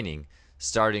in training,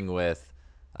 starting with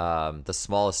the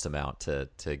smallest amount to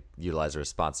utilize a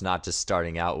response, not just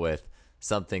starting out with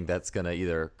something that's going to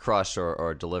either crush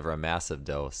or deliver a massive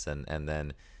dose, and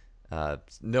then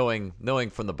knowing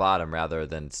from the bottom rather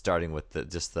than starting with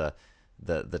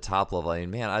the top level. I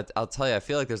mean, man, I'll tell you, I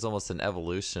feel like there's almost an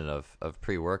evolution of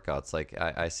pre-workouts. Like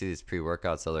I see these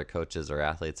pre-workouts other coaches or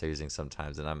athletes are using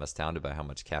sometimes, and I'm astounded by how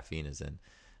much caffeine is in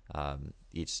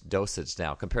each dosage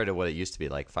now compared to what it used to be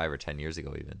like 5 or 10 years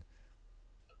ago even.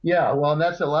 Yeah, well, and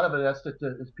that's a lot of it.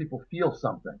 Is people feel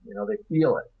something, they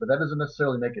feel it, but that doesn't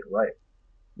necessarily make it right.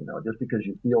 Just because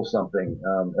you feel something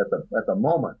at the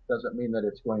moment doesn't mean that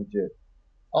it's going to.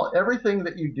 Everything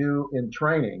that you do in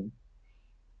training,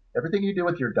 everything you do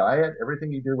with your diet,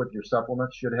 everything you do with your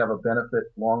supplements should have a benefit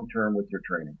long term with your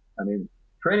training. I mean,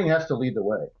 training has to lead the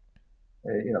way.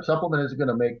 Supplement isn't going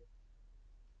to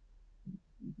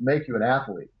make you an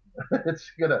athlete.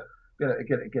 It's gonna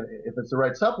if it's the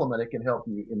right supplement, it can help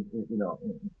you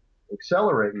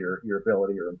accelerate your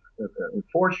ability or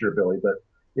enforce your ability, but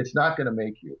it's not going to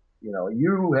make you.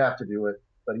 You have to do it,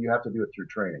 but you have to do it through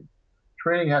training.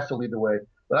 Training has to lead the way.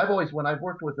 But when I've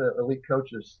worked with elite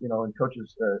coaches, and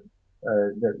coaches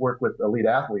that work with elite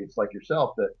athletes like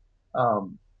yourself, that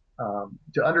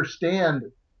to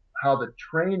understand how the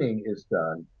training is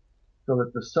done, so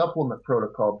that the supplement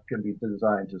protocol can be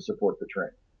designed to support the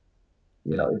training.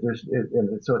 Mm.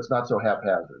 And so it's not so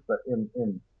haphazard. But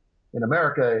in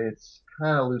America, it's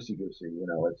kind of loosey goosey.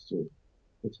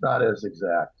 It's not as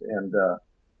exact, and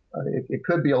it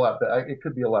could be a lot. It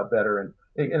could be a lot better, and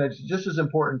it's just as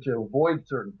important to avoid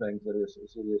certain things as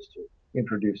it is to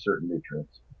introduce certain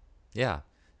nutrients. Yeah.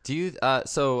 Do you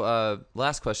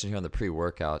last question here on the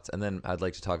pre-workouts, and then I'd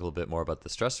like to talk a little bit more about the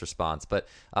stress response, but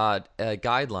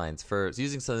guidelines for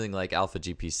using something like alpha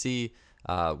GPC,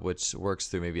 which works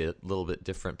through maybe a little bit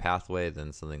different pathway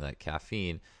than something like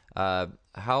caffeine. At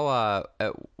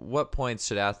what points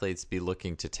should athletes be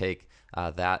looking to take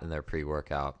that in their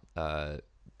pre-workout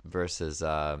versus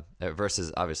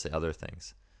obviously other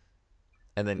things,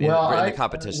 and then Well, in the I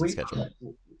competition schedule?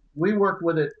 we worked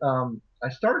with it. I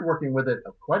started working with it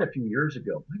quite a few years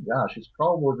ago. My gosh, it's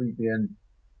probably been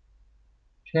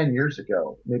 10 years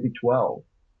ago, maybe 12,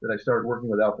 that I started working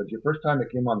with Alpha G. First time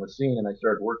it came on the scene, and I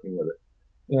started working with it.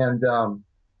 And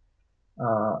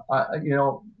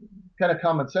kind of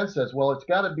common sense says, well, it's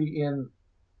got to be in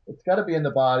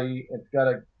the body, it's got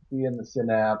to be in the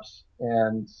synapse,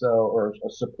 and so or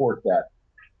support that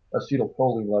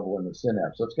acetylcholine level in the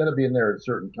synapse. So it's got to be in there at a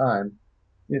certain time.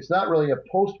 It's not really a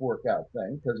post-workout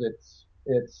thing because it's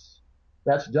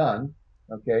that's done.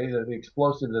 Okay, the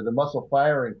explosive, the muscle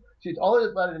firing. See, all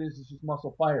about it is just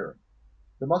muscle firing.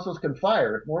 The muscles can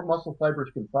fire. If more muscle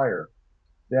fibers can fire,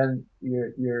 then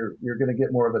you're going to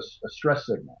get more of a stress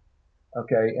signal.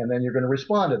 Okay, and then you're going to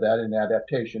respond to that in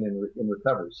adaptation in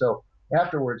recovery. So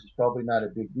afterwards, it's probably not a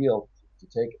big deal to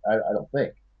take. I don't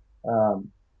think.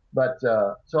 Um,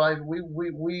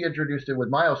 we introduced it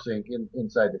with MyoSync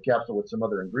inside the capsule with some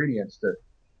other ingredients to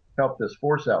help this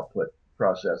force output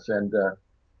process. And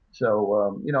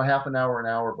half an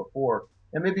hour before,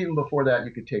 and maybe even before that,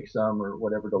 you could take some or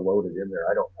whatever to load it in there.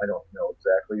 I don't know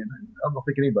exactly, and I don't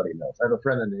think anybody knows. I have a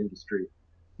friend in the industry.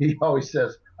 He always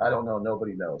says, "I don't know.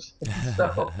 Nobody knows."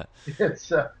 So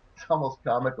it's almost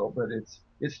comical, but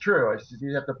it's true. It's just,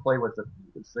 you have to play with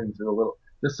these things to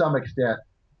some extent.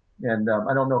 And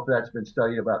I don't know if that's been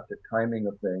studied about the timing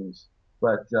of things,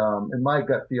 but in my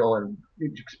gut feel and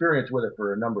experience with it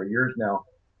for a number of years now,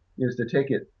 is to take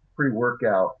it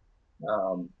pre-workout,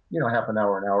 half an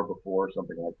hour before,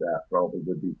 something like that, probably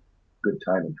would be good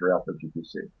timing for alpha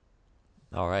GPC.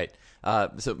 All right.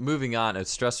 So moving on,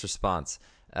 stress response.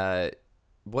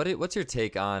 What's your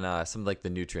take on some like the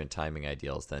nutrient timing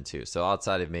ideals then too? So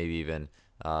outside of maybe even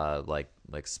like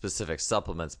specific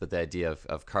supplements, but the idea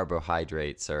of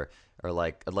carbohydrates or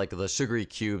like the sugary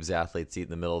cubes athletes eat in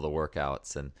the middle of the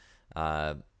workouts, and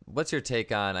what's your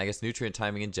take on, I guess, nutrient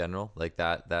timing in general, like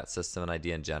that system and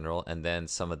idea in general, and then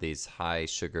some of these high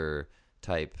sugar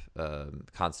type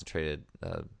concentrated,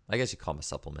 I guess you call them a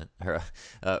supplement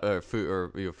or food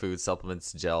or food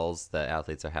supplements, gels that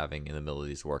athletes are having in the middle of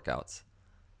these workouts?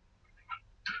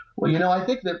 Well, I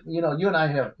think that you and I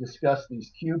have discussed these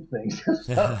cube things and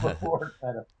stuff before,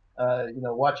 kind of.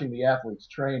 Watching the athletes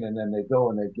train, and then they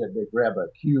go and they grab a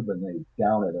cube and they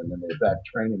down it, and then they're back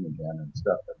training again and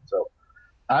stuff. And so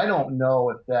I don't know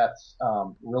if that's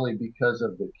really because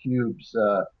of the cube's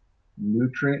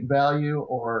nutrient value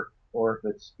or if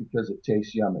it's because it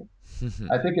tastes yummy.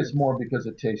 I think it's more because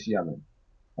it tastes yummy.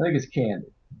 I think it's candy.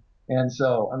 And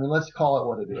so, I mean, let's call it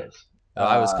what it is. Oh,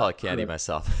 I always call it You candy know,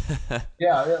 myself.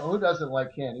 yeah, who doesn't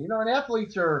like candy? You know, and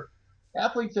athletes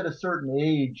at a certain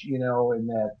age, you know, in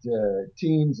that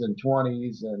teens and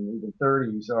 20s and even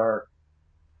 30s are,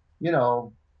 you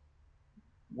know,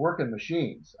 working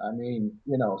machines. I mean,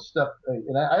 you know, stuff.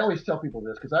 And I always tell people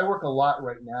this because I work a lot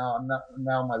right now. I'm not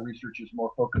now. My research is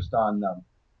more focused on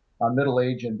middle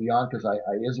age and beyond because I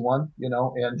is one, you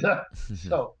know, and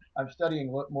so I'm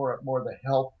studying more of the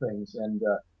health things and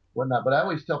whatnot. But I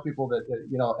always tell people that,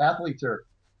 you know, athletes are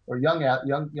or young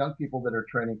people that are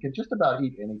training can just about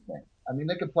eat anything. I mean,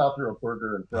 they can plow through a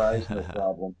burger and fries, no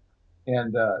problem.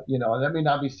 And you know, and that may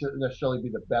not be necessarily be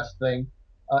the best thing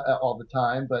all the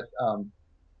time, but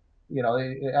you know,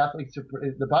 athletes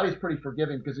the body's pretty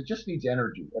forgiving because it just needs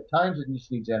energy. At times, it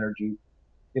just needs energy.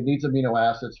 It needs amino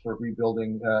acids for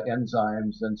rebuilding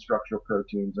enzymes and structural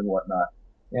proteins and whatnot.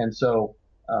 And so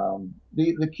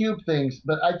the cube things,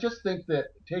 but I just think that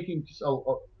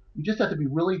you just have to be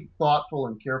really thoughtful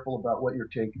and careful about what you're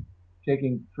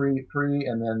taking pre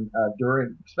and then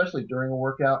during, especially during a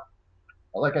workout.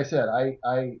 Like I said,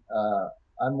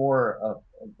 I'm more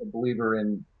a believer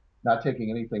in not taking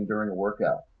anything during a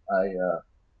workout.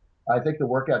 I think the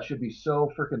workout should be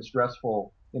so freaking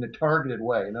stressful in a targeted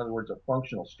way. In other words, a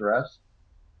functional stress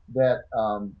that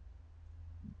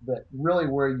that really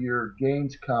where your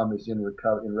gains come is in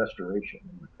restoration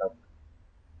and recovery.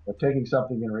 Of taking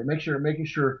something and making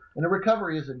sure, and the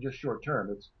recovery isn't just short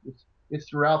term. It's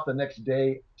throughout the next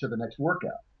day to the next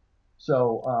workout.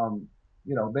 So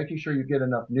you know, making sure you get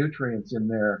enough nutrients in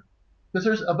there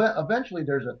because eventually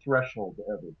there's a threshold to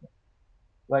everything.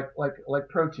 Like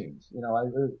proteins. You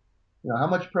know, how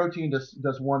much protein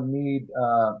does one need,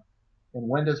 and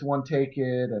when does one take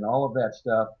it, and all of that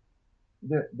stuff.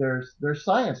 There's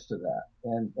science to that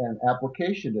and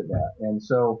application to that, and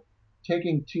so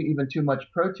taking even too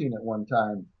much protein at one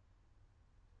time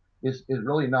is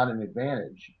really not an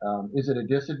advantage. Is it a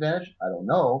disadvantage? I don't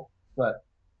know, but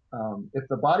if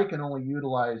the body can only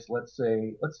utilize, let's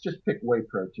just pick whey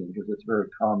protein because it's very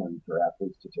common for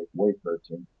athletes to take whey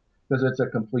protein because it's a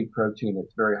complete protein.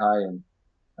 It's very high in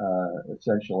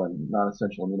essential and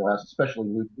non-essential amino acids,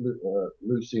 especially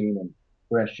leucine and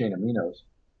branched chain aminos.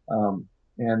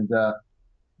 And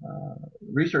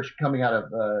research coming out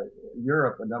of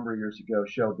Europe a number of years ago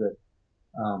showed that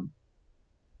um,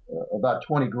 about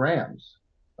 20 grams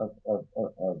of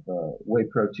whey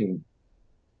protein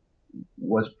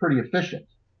was pretty efficient,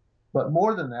 but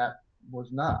more than that was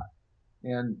not.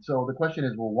 And so the question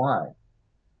is, well, why?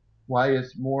 Why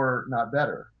is more not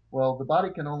better? Well, the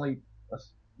body can only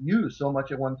use so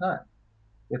much at one time.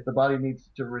 If the body needs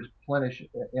to replenish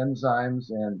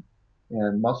enzymes and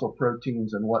muscle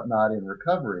proteins and whatnot in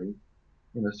recovery,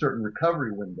 in a certain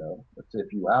recovery window, let's say a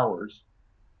few hours,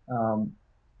 um,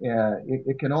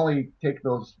 it can only take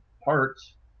those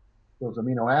parts, those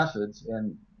amino acids,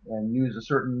 and use a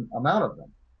certain amount of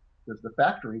them because the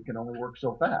factory can only work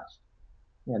so fast.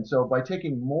 And so by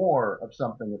taking more of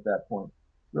something at that point,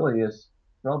 really is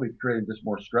probably creating just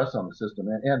more stress on the system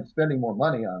and spending more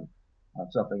money on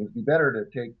something. It'd be better to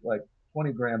take like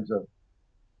 20 grams of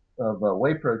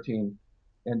whey protein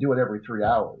and do it every 3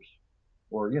 hours,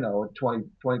 or you know, 20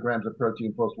 grams of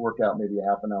protein post workout, maybe a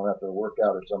half an hour after a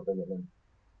workout or something, and then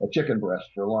a chicken breast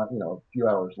for you know, a few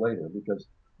hours later, because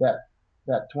that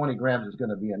that 20 grams is going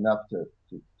to be enough to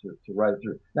ride it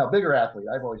through. Now, bigger athlete,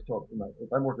 I've always told, you know,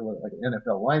 if I'm working with like an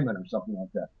NFL lineman or something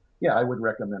like that, yeah, I would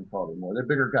recommend probably more. They're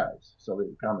bigger guys, so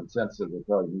the common sense is they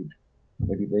probably need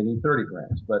maybe they need 30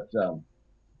 grams, but a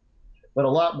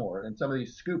lot more. And some of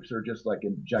these scoops are just like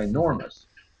ginormous.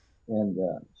 And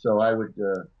so I would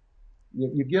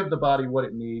you give the body what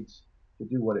it needs to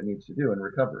do what it needs to do in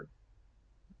recovery.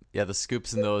 Yeah, the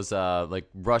scoops in those like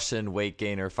Russian weight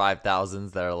gainer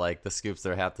 5000s that are like the scoops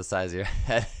that are half the size of your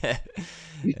head.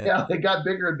 Yeah, they got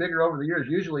bigger and bigger over the years.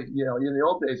 Usually, you know, in the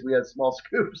old days we had small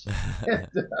scoops, and,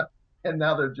 and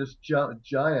now they're just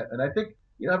giant. And I think,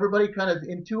 you know, everybody kind of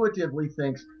intuitively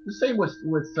thinks the same with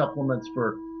supplements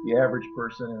for the average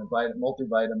person and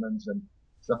multivitamins and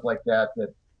stuff like that.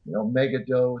 That, you know, mega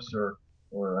dose or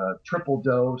triple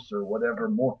dose or whatever.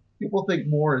 More people think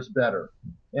more is better,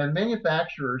 and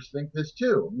manufacturers think this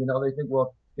too. You know, they think,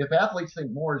 well, if athletes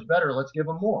think more is better, let's give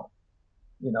them more.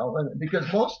 You know, because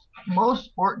most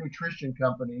sport nutrition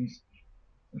companies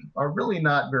are really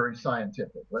not very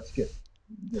scientific. Let's get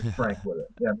frank with it.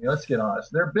 Yeah, I mean, let's get honest.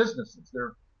 They're businesses.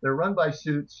 They're run by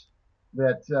suits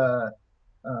that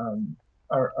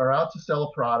are out to sell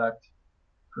a product,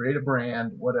 create a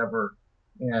brand, whatever,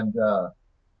 and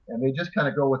and they just kind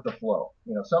of go with the flow.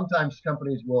 You know, sometimes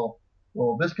companies will,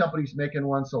 well, this company's making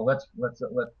one, so let's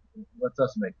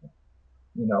us make one.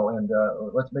 and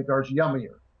let's make ours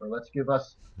yummier, or let's give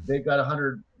us, they've got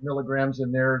 100 milligrams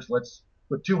in theirs, let's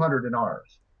put 200 in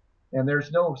ours. And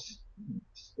there's no,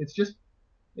 it's just,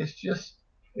 it's just,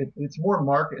 it's more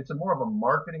market, it's more of a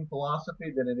marketing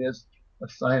philosophy than it is a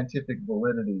scientific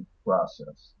validity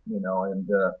process, and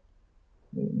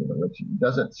which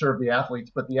doesn't serve the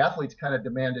athletes, but the athletes kind of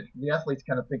demand it. The athletes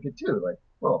kind of think it too, like,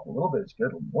 well, if a little bit is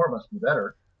good, more must be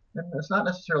better. And that's not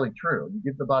necessarily true. You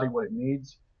give the body what it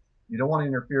needs. You don't want to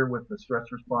interfere with the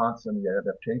stress response and the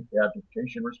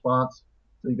adaptation response.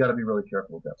 So you got to be really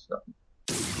careful with that stuff.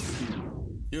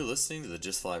 You're listening to the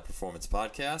Just Fly Performance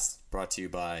Podcast, brought to you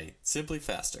by Simply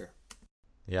Faster.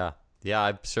 Yeah,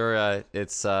 I'm sure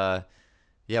it's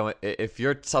if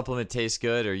your supplement tastes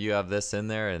good or you have this in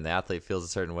there and the athlete feels a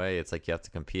certain way, it's like you have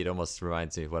to compete. Almost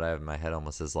reminds me of what I have in my head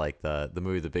almost is like the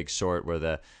movie The Big Short, where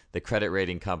the credit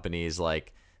rating companies,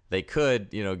 like, they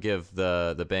could, give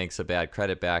the banks a bad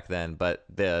credit back then, but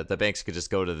the banks could just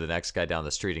go to the next guy down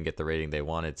the street and get the rating they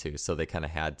wanted to. So they kind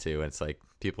of had to. And it's like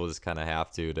people just kind of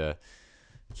have to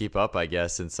keep up, I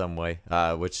guess, in some way,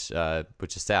 which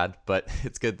is sad. But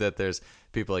it's good that there's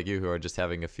people like you who are just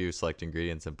having a few select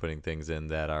ingredients and putting things in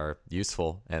that are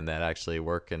useful and that actually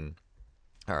work and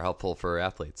are helpful for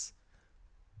athletes.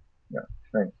 Yeah,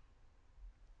 thanks.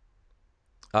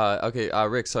 Okay,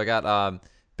 Rick, so I got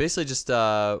basically just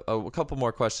a couple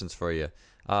more questions for you.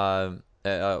 I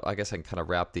guess I can kind of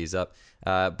wrap these up.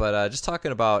 But just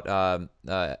talking about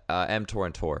mTOR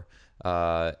and TOR,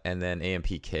 and then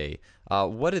AMPK.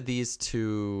 What do these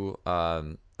two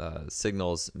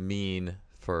signals mean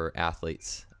for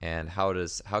athletes, and how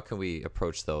can we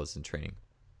approach those in training?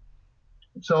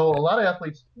 So a lot of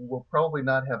athletes will probably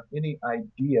not have any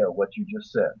idea what you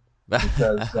just said,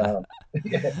 because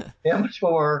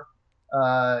mTOR,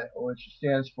 which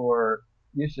stands for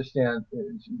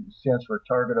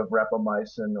target of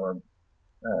rapamycin, or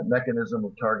mechanism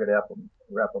of target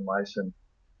rapamycin,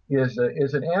 is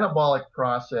an anabolic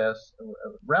process.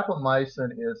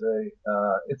 Rapamycin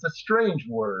it's a strange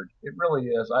word. It really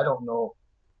is. I don't know.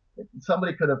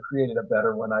 Somebody could have created a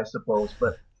better one, I suppose,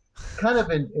 but kind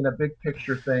of in a big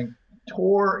picture thing,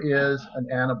 TOR is an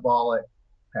anabolic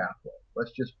pathway.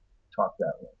 Let's just talk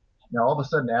that way. Now, all of a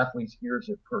sudden, athletes' ears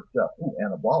have perked up. Ooh,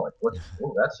 anabolic.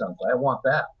 That sounds, I want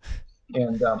that.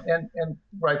 And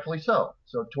rightfully so.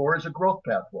 So TOR is a growth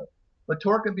pathway. But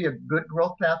TOR can be a good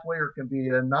growth pathway, or it can be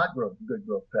a not good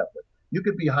growth pathway. You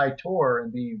could be high TOR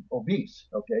and be obese,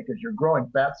 okay, because you're growing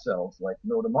fat cells like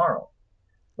no tomorrow.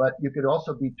 But you could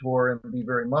also be TOR and be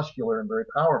very muscular and very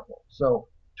powerful. So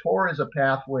TOR is a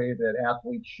pathway that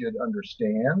athletes should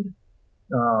understand,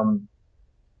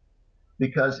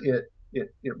 because it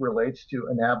relates to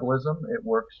anabolism. It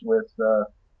works with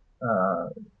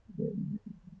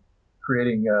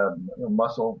creating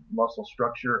muscle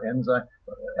structure, enzyme.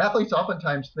 Athletes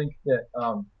oftentimes think that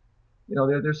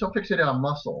they're so fixated on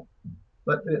muscle,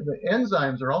 but the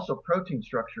enzymes are also protein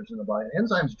structures in the body.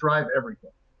 Enzymes drive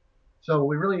everything. So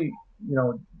we really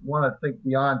want to think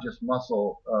beyond just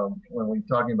muscle when we're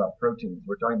talking about proteins.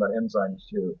 We're talking about enzymes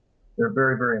too. They're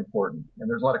very, very important, and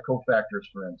there's a lot of cofactors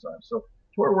for enzymes. So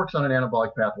TOR works on an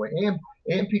anabolic pathway.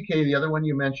 AMPK, the other one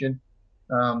you mentioned,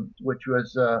 which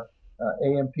was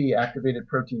AMP, activated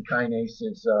protein kinase,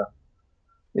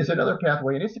 is another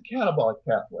pathway, and it's a catabolic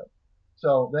pathway.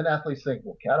 So then athletes think,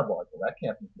 well, catabolic, well, that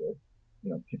can't be good.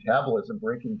 Catabolism,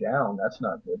 breaking down, that's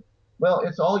not good. Well,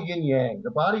 it's all yin yang. The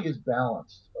body is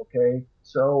balanced, okay?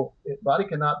 So the body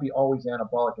cannot be always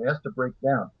anabolic. It has to break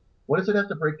down. What does it have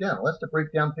to break down? It has to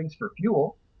break down things for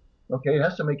fuel, okay? It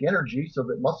has to make energy so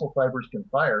that muscle fibers can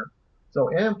fire. So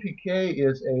AMPK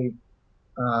is an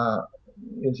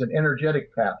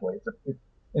energetic pathway.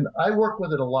 And I work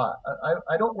with it a lot.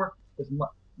 I don't work as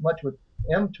much with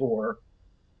mTOR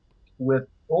with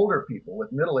older people,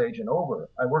 with middle age and over.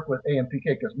 I work with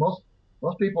AMPK because most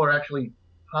people are actually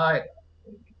have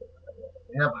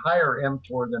higher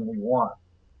mTOR than we want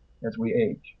as we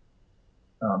age.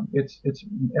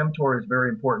 mTOR is very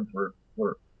important for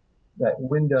that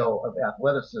window of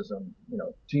athleticism,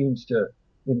 teens to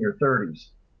in your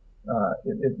 30s.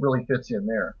 It really fits in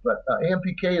there. But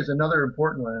AMPK is another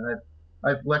important one, and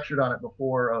I've lectured on it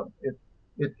before.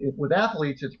 With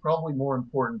athletes, it's probably more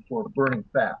important for burning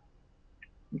fat,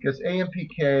 because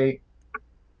AMPK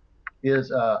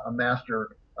is a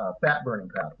master fat burning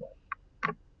pathway.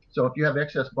 So if you have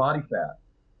excess body fat,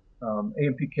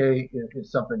 AMPK is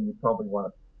something you probably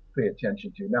want to pay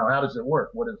attention to. Now, how does it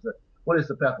work? What is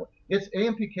the pathway?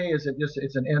 AMPK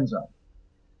it's an enzyme,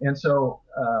 and so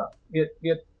it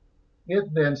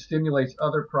then stimulates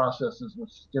other processes,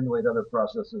 which stimulate other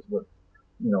processes which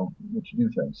do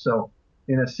things. So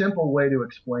in a simple way to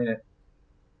explain it,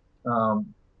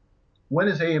 Um, when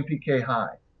is AMPK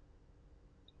high?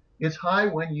 It's high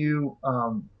when you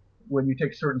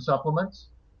take certain supplements.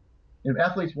 And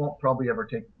athletes won't probably ever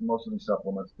take most of these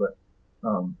supplements, but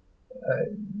um, uh,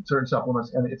 certain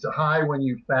supplements. And it's a high when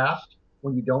you fast,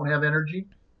 when you don't have energy,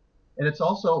 and it's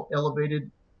also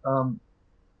elevated um,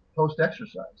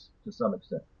 post-exercise to some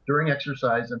extent, during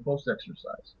exercise and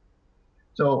post-exercise.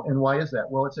 So, and why is that?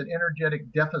 Well, it's an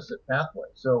energetic deficit pathway.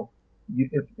 So,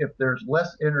 if there's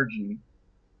less energy,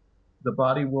 the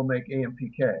body will make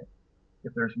AMPK.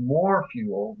 If there's more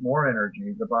fuel, more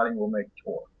energy, the body will make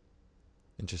TOR.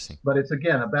 Interesting. But it's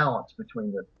again a balance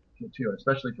between the two,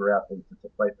 especially for athletes. It's a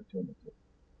fight between the two.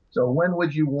 So when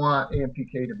would you want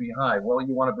AMPK to be high? Well,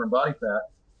 you want to burn body fat.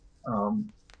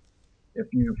 Um, if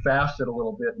you fasted a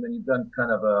little bit and then you've done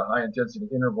kind of a high intensity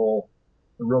interval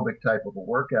aerobic type of a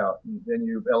workout, then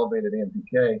you've elevated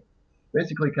AMPK.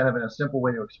 Basically, kind of in a simple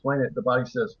way to explain it, the body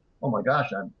says, "Oh my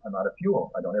gosh, I'm out of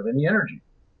fuel. I don't have any energy.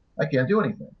 I can't do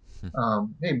anything."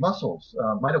 Hey, muscles,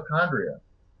 mitochondria.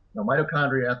 Now,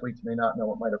 mitochondria, athletes may not know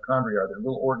what mitochondria are. They're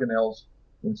little organelles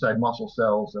inside muscle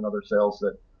cells and other cells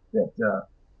that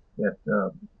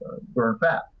burn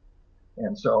fat.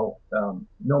 And so,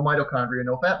 no mitochondria,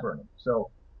 no fat burning.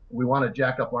 So, we want to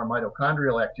jack up our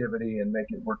mitochondrial activity and make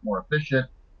it work more efficient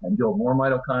and build more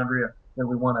mitochondria. Then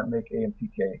we want to make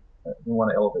AMPK. We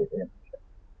want to elevate AMPK.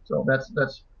 So that's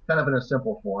kind of in a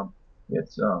simple form.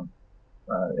 It's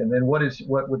and then what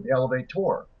would elevate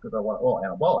TOR? Because I want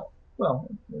anabolic. Well,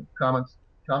 common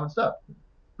stuff.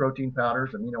 Protein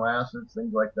powders, amino acids,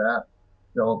 things like that.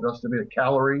 They'll stimulate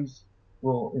calories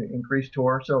will increase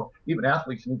TOR. So even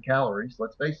athletes need calories.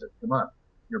 Let's face it. Come on,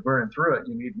 you're burning through it.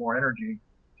 You need more energy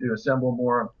to assemble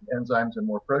more enzymes and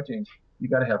more proteins. You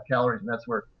got to have calories, and that's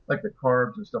where like the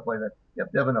carbs and stuff like that. You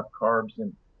have to have enough carbs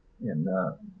in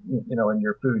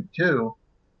your food too,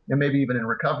 and maybe even in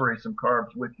recovery, some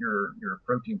carbs with your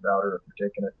protein powder if you're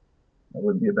taking it. That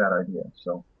wouldn't be a bad idea.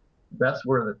 So that's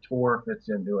where the TOR fits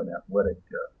into an athletic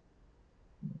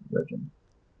regimen.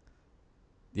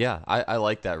 Yeah, I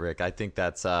like that, Rick. I think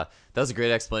that was a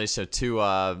great explanation of two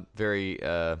very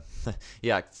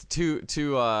yeah, two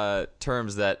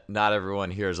terms that not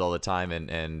everyone hears all the time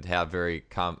and have very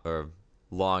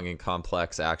long and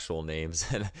complex actual names.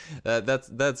 And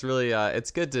that's really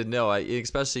it's good to know.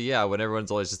 Especially when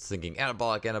everyone's always just thinking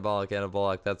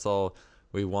anabolic. That's all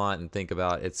we want and think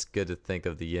about. It's good to think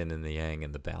of the yin and the yang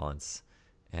and the balance.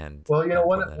 And well, how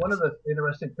one important that one of is. the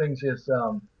interesting things is,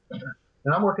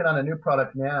 and I'm working on a new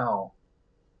product now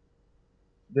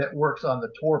that works on the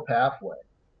TOR pathway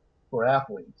for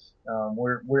athletes.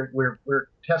 We're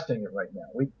testing it right now.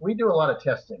 We do a lot of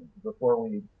testing before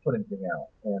we put anything out,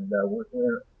 and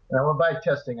by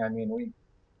testing I mean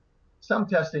some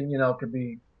testing could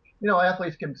be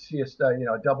athletes can see a study,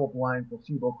 a double-blind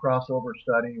placebo crossover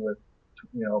study with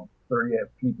 30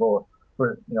 people.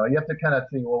 For you have to kind of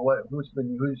think, well, who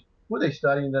are they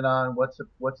studying it on? What's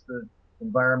the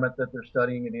environment that they're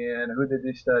studying it in? Who did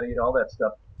they study? All that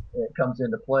stuff it comes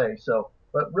into play. So,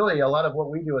 but really, a lot of what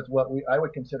we do is what I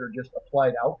would consider just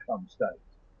applied outcome studies,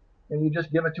 and you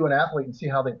just give it to an athlete and see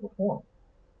how they perform.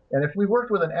 And if we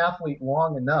worked with an athlete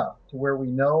long enough to where we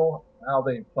know how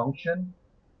they function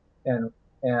and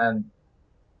and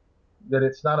that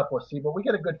it's not a placebo, we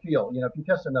get a good feel. If you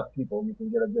test enough people, you can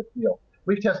get a good feel.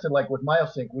 We've tested, like with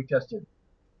MyoSync, we tested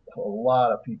a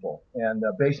lot of people, and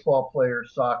baseball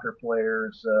players, soccer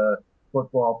players,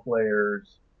 football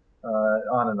players,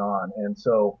 on and on. And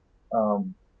so,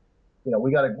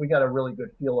 we got a really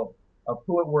good feel of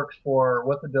who it works for,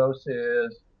 what the dose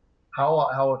is,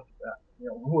 how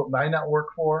who it might not work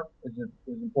for is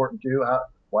important too.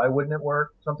 Why wouldn't it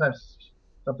work? Sometimes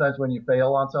when you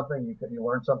fail on something, you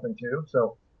learn something too.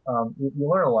 So you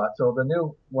learn a lot. So the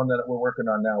new one that we're working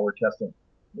on now, we're testing,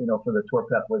 for the TOR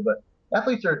pathway. But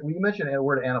athletes you mentioned the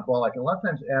word anabolic, and a lot of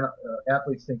times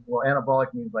athletes think, well,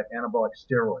 anabolic means like anabolic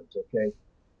steroids, okay?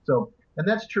 So, and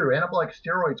that's true. Anabolic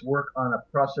steroids work on a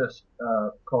process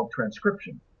called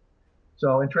transcription.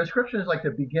 So, and transcription is like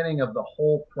the beginning of the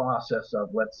whole process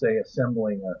of, let's say,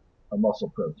 assembling a muscle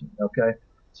protein. Okay,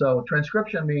 so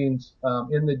transcription means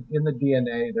in the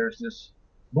DNA there's this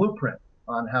blueprint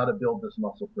on how to build this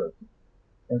muscle protein,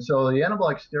 and so the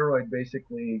anabolic steroid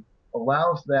basically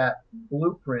allows that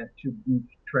blueprint to be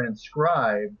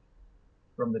transcribed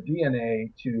from the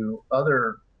DNA to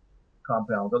other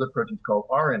compounds, other proteins called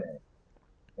RNA.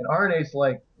 And RNA is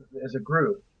like, as a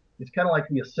group, it's kind of like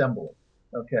the assembly.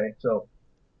 Okay, so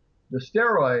the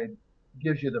steroid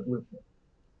gives you the blueprint,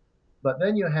 but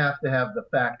then you have to have the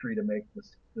factory to make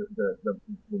this.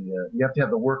 You have to have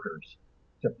the workers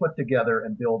to put together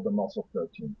and build the muscle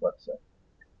protein, let's say.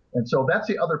 And so that's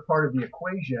the other part of the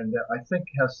equation that I think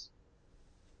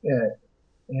uh,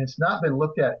 has not been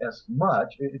looked at as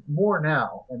much. It's more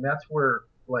now, and that's where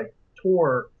like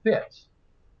TOR fits.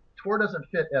 TOR doesn't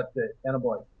fit at the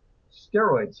anabolic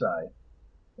steroid side.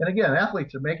 And again,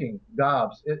 athletes are making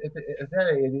gobs.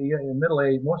 In middle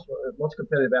age, most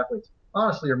competitive athletes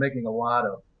honestly are making a lot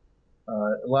of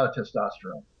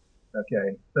testosterone.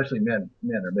 Okay, especially men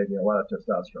are making a lot of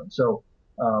testosterone. So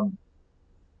um,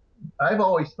 I've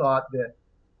always thought that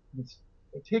it's,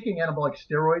 taking anabolic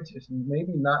steroids is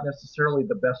maybe not necessarily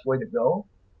the best way to go,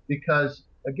 because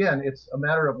again, it's a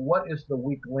matter of what is the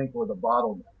weak link or the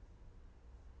bottleneck,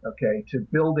 okay, to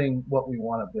building what we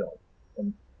want to build.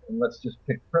 And let's just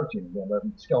pick protein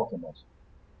again, skeletal muscle.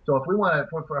 So if we want to,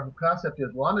 if our concept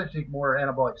is, well, I'm going to take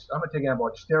anabolic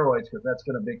steroids because that's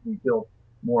going to make me build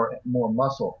more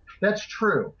muscle. That's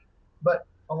true, but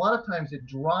a lot of times it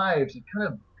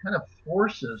kind of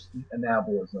forces the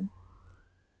anabolism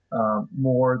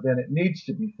more than it needs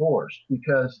to be forced,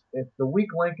 because if the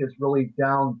weak link is really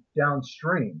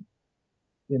downstream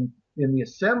in the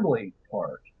assembly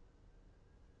part,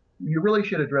 you really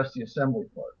should address the assembly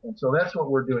part. And so that's what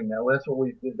we're doing now. That's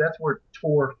where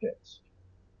TOR fits,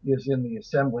 is in the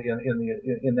assembly and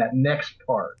in that next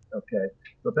part. Okay,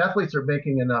 so if athletes are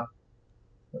making enough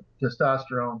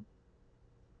testosterone,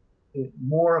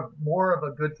 more of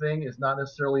a good thing is not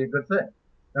necessarily a good thing.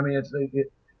 I mean,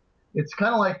 it's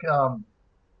kind of like I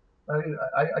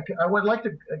would like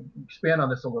to expand on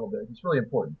this a little bit. It's really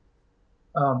important.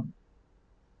 Um,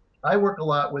 I work a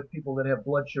lot with people that have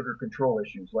blood sugar control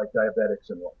issues, like diabetics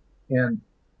and what. And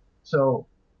so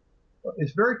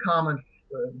it's very common.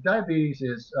 Diabetes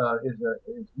is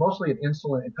mostly an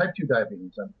insulin, and type 2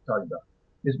 diabetes I'm talking about,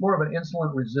 is more of an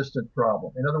insulin resistant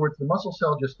problem. In other words, the muscle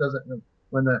cell just doesn't,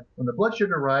 when the blood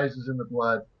sugar rises in the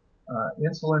blood,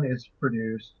 insulin is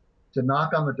produced to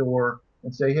knock on the door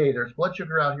and say, hey, there's blood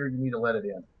sugar out here, you need to let it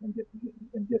in and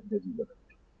get busy with it.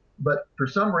 But for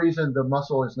some reason, the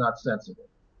muscle is not sensitive.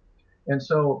 And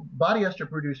so body has to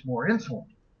produce more insulin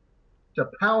to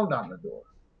pound on the door.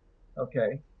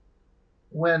 Okay.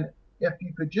 When if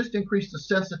you could just increase the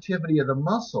sensitivity of the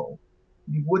muscle,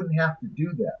 you wouldn't have to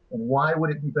do that. And why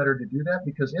would it be better to do that?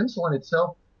 Because insulin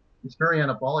itself is very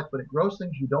anabolic, but it grows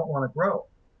things you don't want to grow,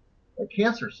 like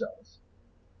cancer cells,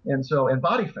 and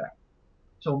body fat.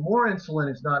 So more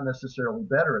insulin is not necessarily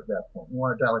better at that point. You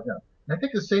want to dial it down. And I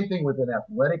think the same thing with an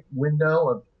athletic window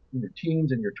of in your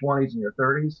teens and your 20s and your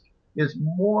 30s is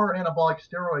more anabolic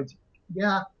steroids.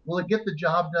 Yeah, will it get the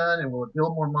job done and will it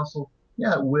build more muscle?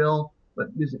 Yeah, it will. But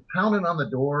is it pounding on the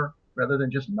door rather than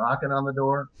just knocking on the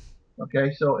door?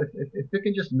 Okay, so if it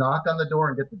can just knock on the door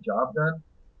and get the job done,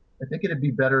 I think it'd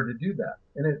be better to do that.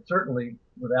 And it certainly,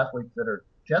 with athletes that are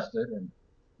tested and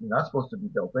you're not supposed to be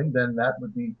doping, then that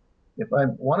would be, if I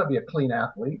want to be a clean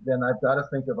athlete, then I've got to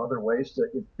think of other ways to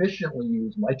efficiently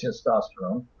use my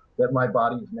testosterone that my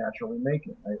body is naturally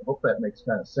making. I hope that makes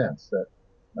kind of sense. That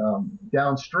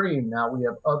downstream, now we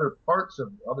have other parts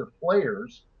of other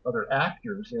players, other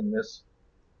actors in this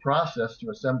process to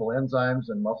assemble enzymes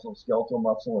and muscle, skeletal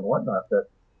muscle, and whatnot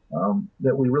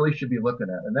that we really should be looking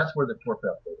at, and that's where the TOR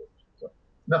pathway is. So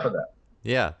enough of that.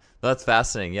 Yeah, that's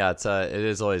fascinating. Yeah,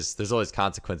 there's always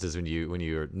consequences when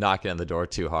you're knocking on the door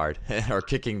too hard or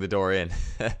kicking the door in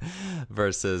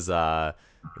versus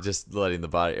just letting the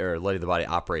body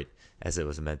operate as it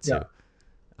was meant to.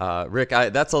 Yeah. Rick,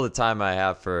 that's all the time I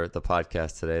have for the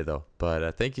podcast today, though.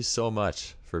 But thank you so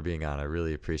much for being on. I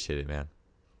really appreciate it, man.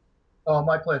 Oh,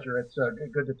 my pleasure. It's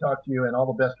good to talk to you, and all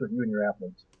the best with you and your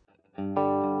athletes.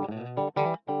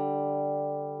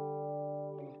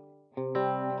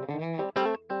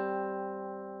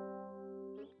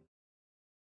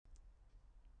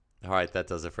 All right, that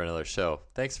does it for another show.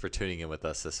 Thanks for tuning in with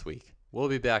us this week. We'll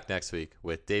be back next week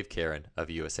with Dave Karen of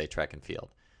USA Track and Field.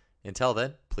 Until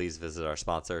then, please visit our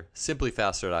sponsor,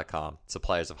 SimplyFaster.com,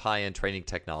 suppliers of high-end training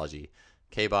technology,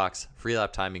 K-Box,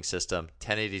 Freelap Timing System,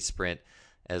 1080 Sprint,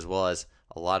 as well as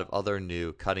a lot of other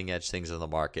new cutting-edge things on the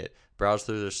market. Browse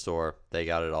through their store. They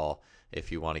got it all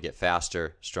if you want to get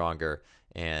faster, stronger,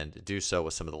 and do so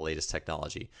with some of the latest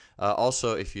technology.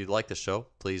 Also, if you'd like the show,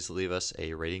 please leave us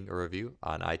a rating or review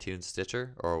on iTunes,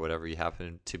 Stitcher, or whatever you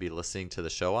happen to be listening to the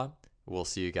show on. We'll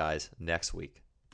see you guys next week.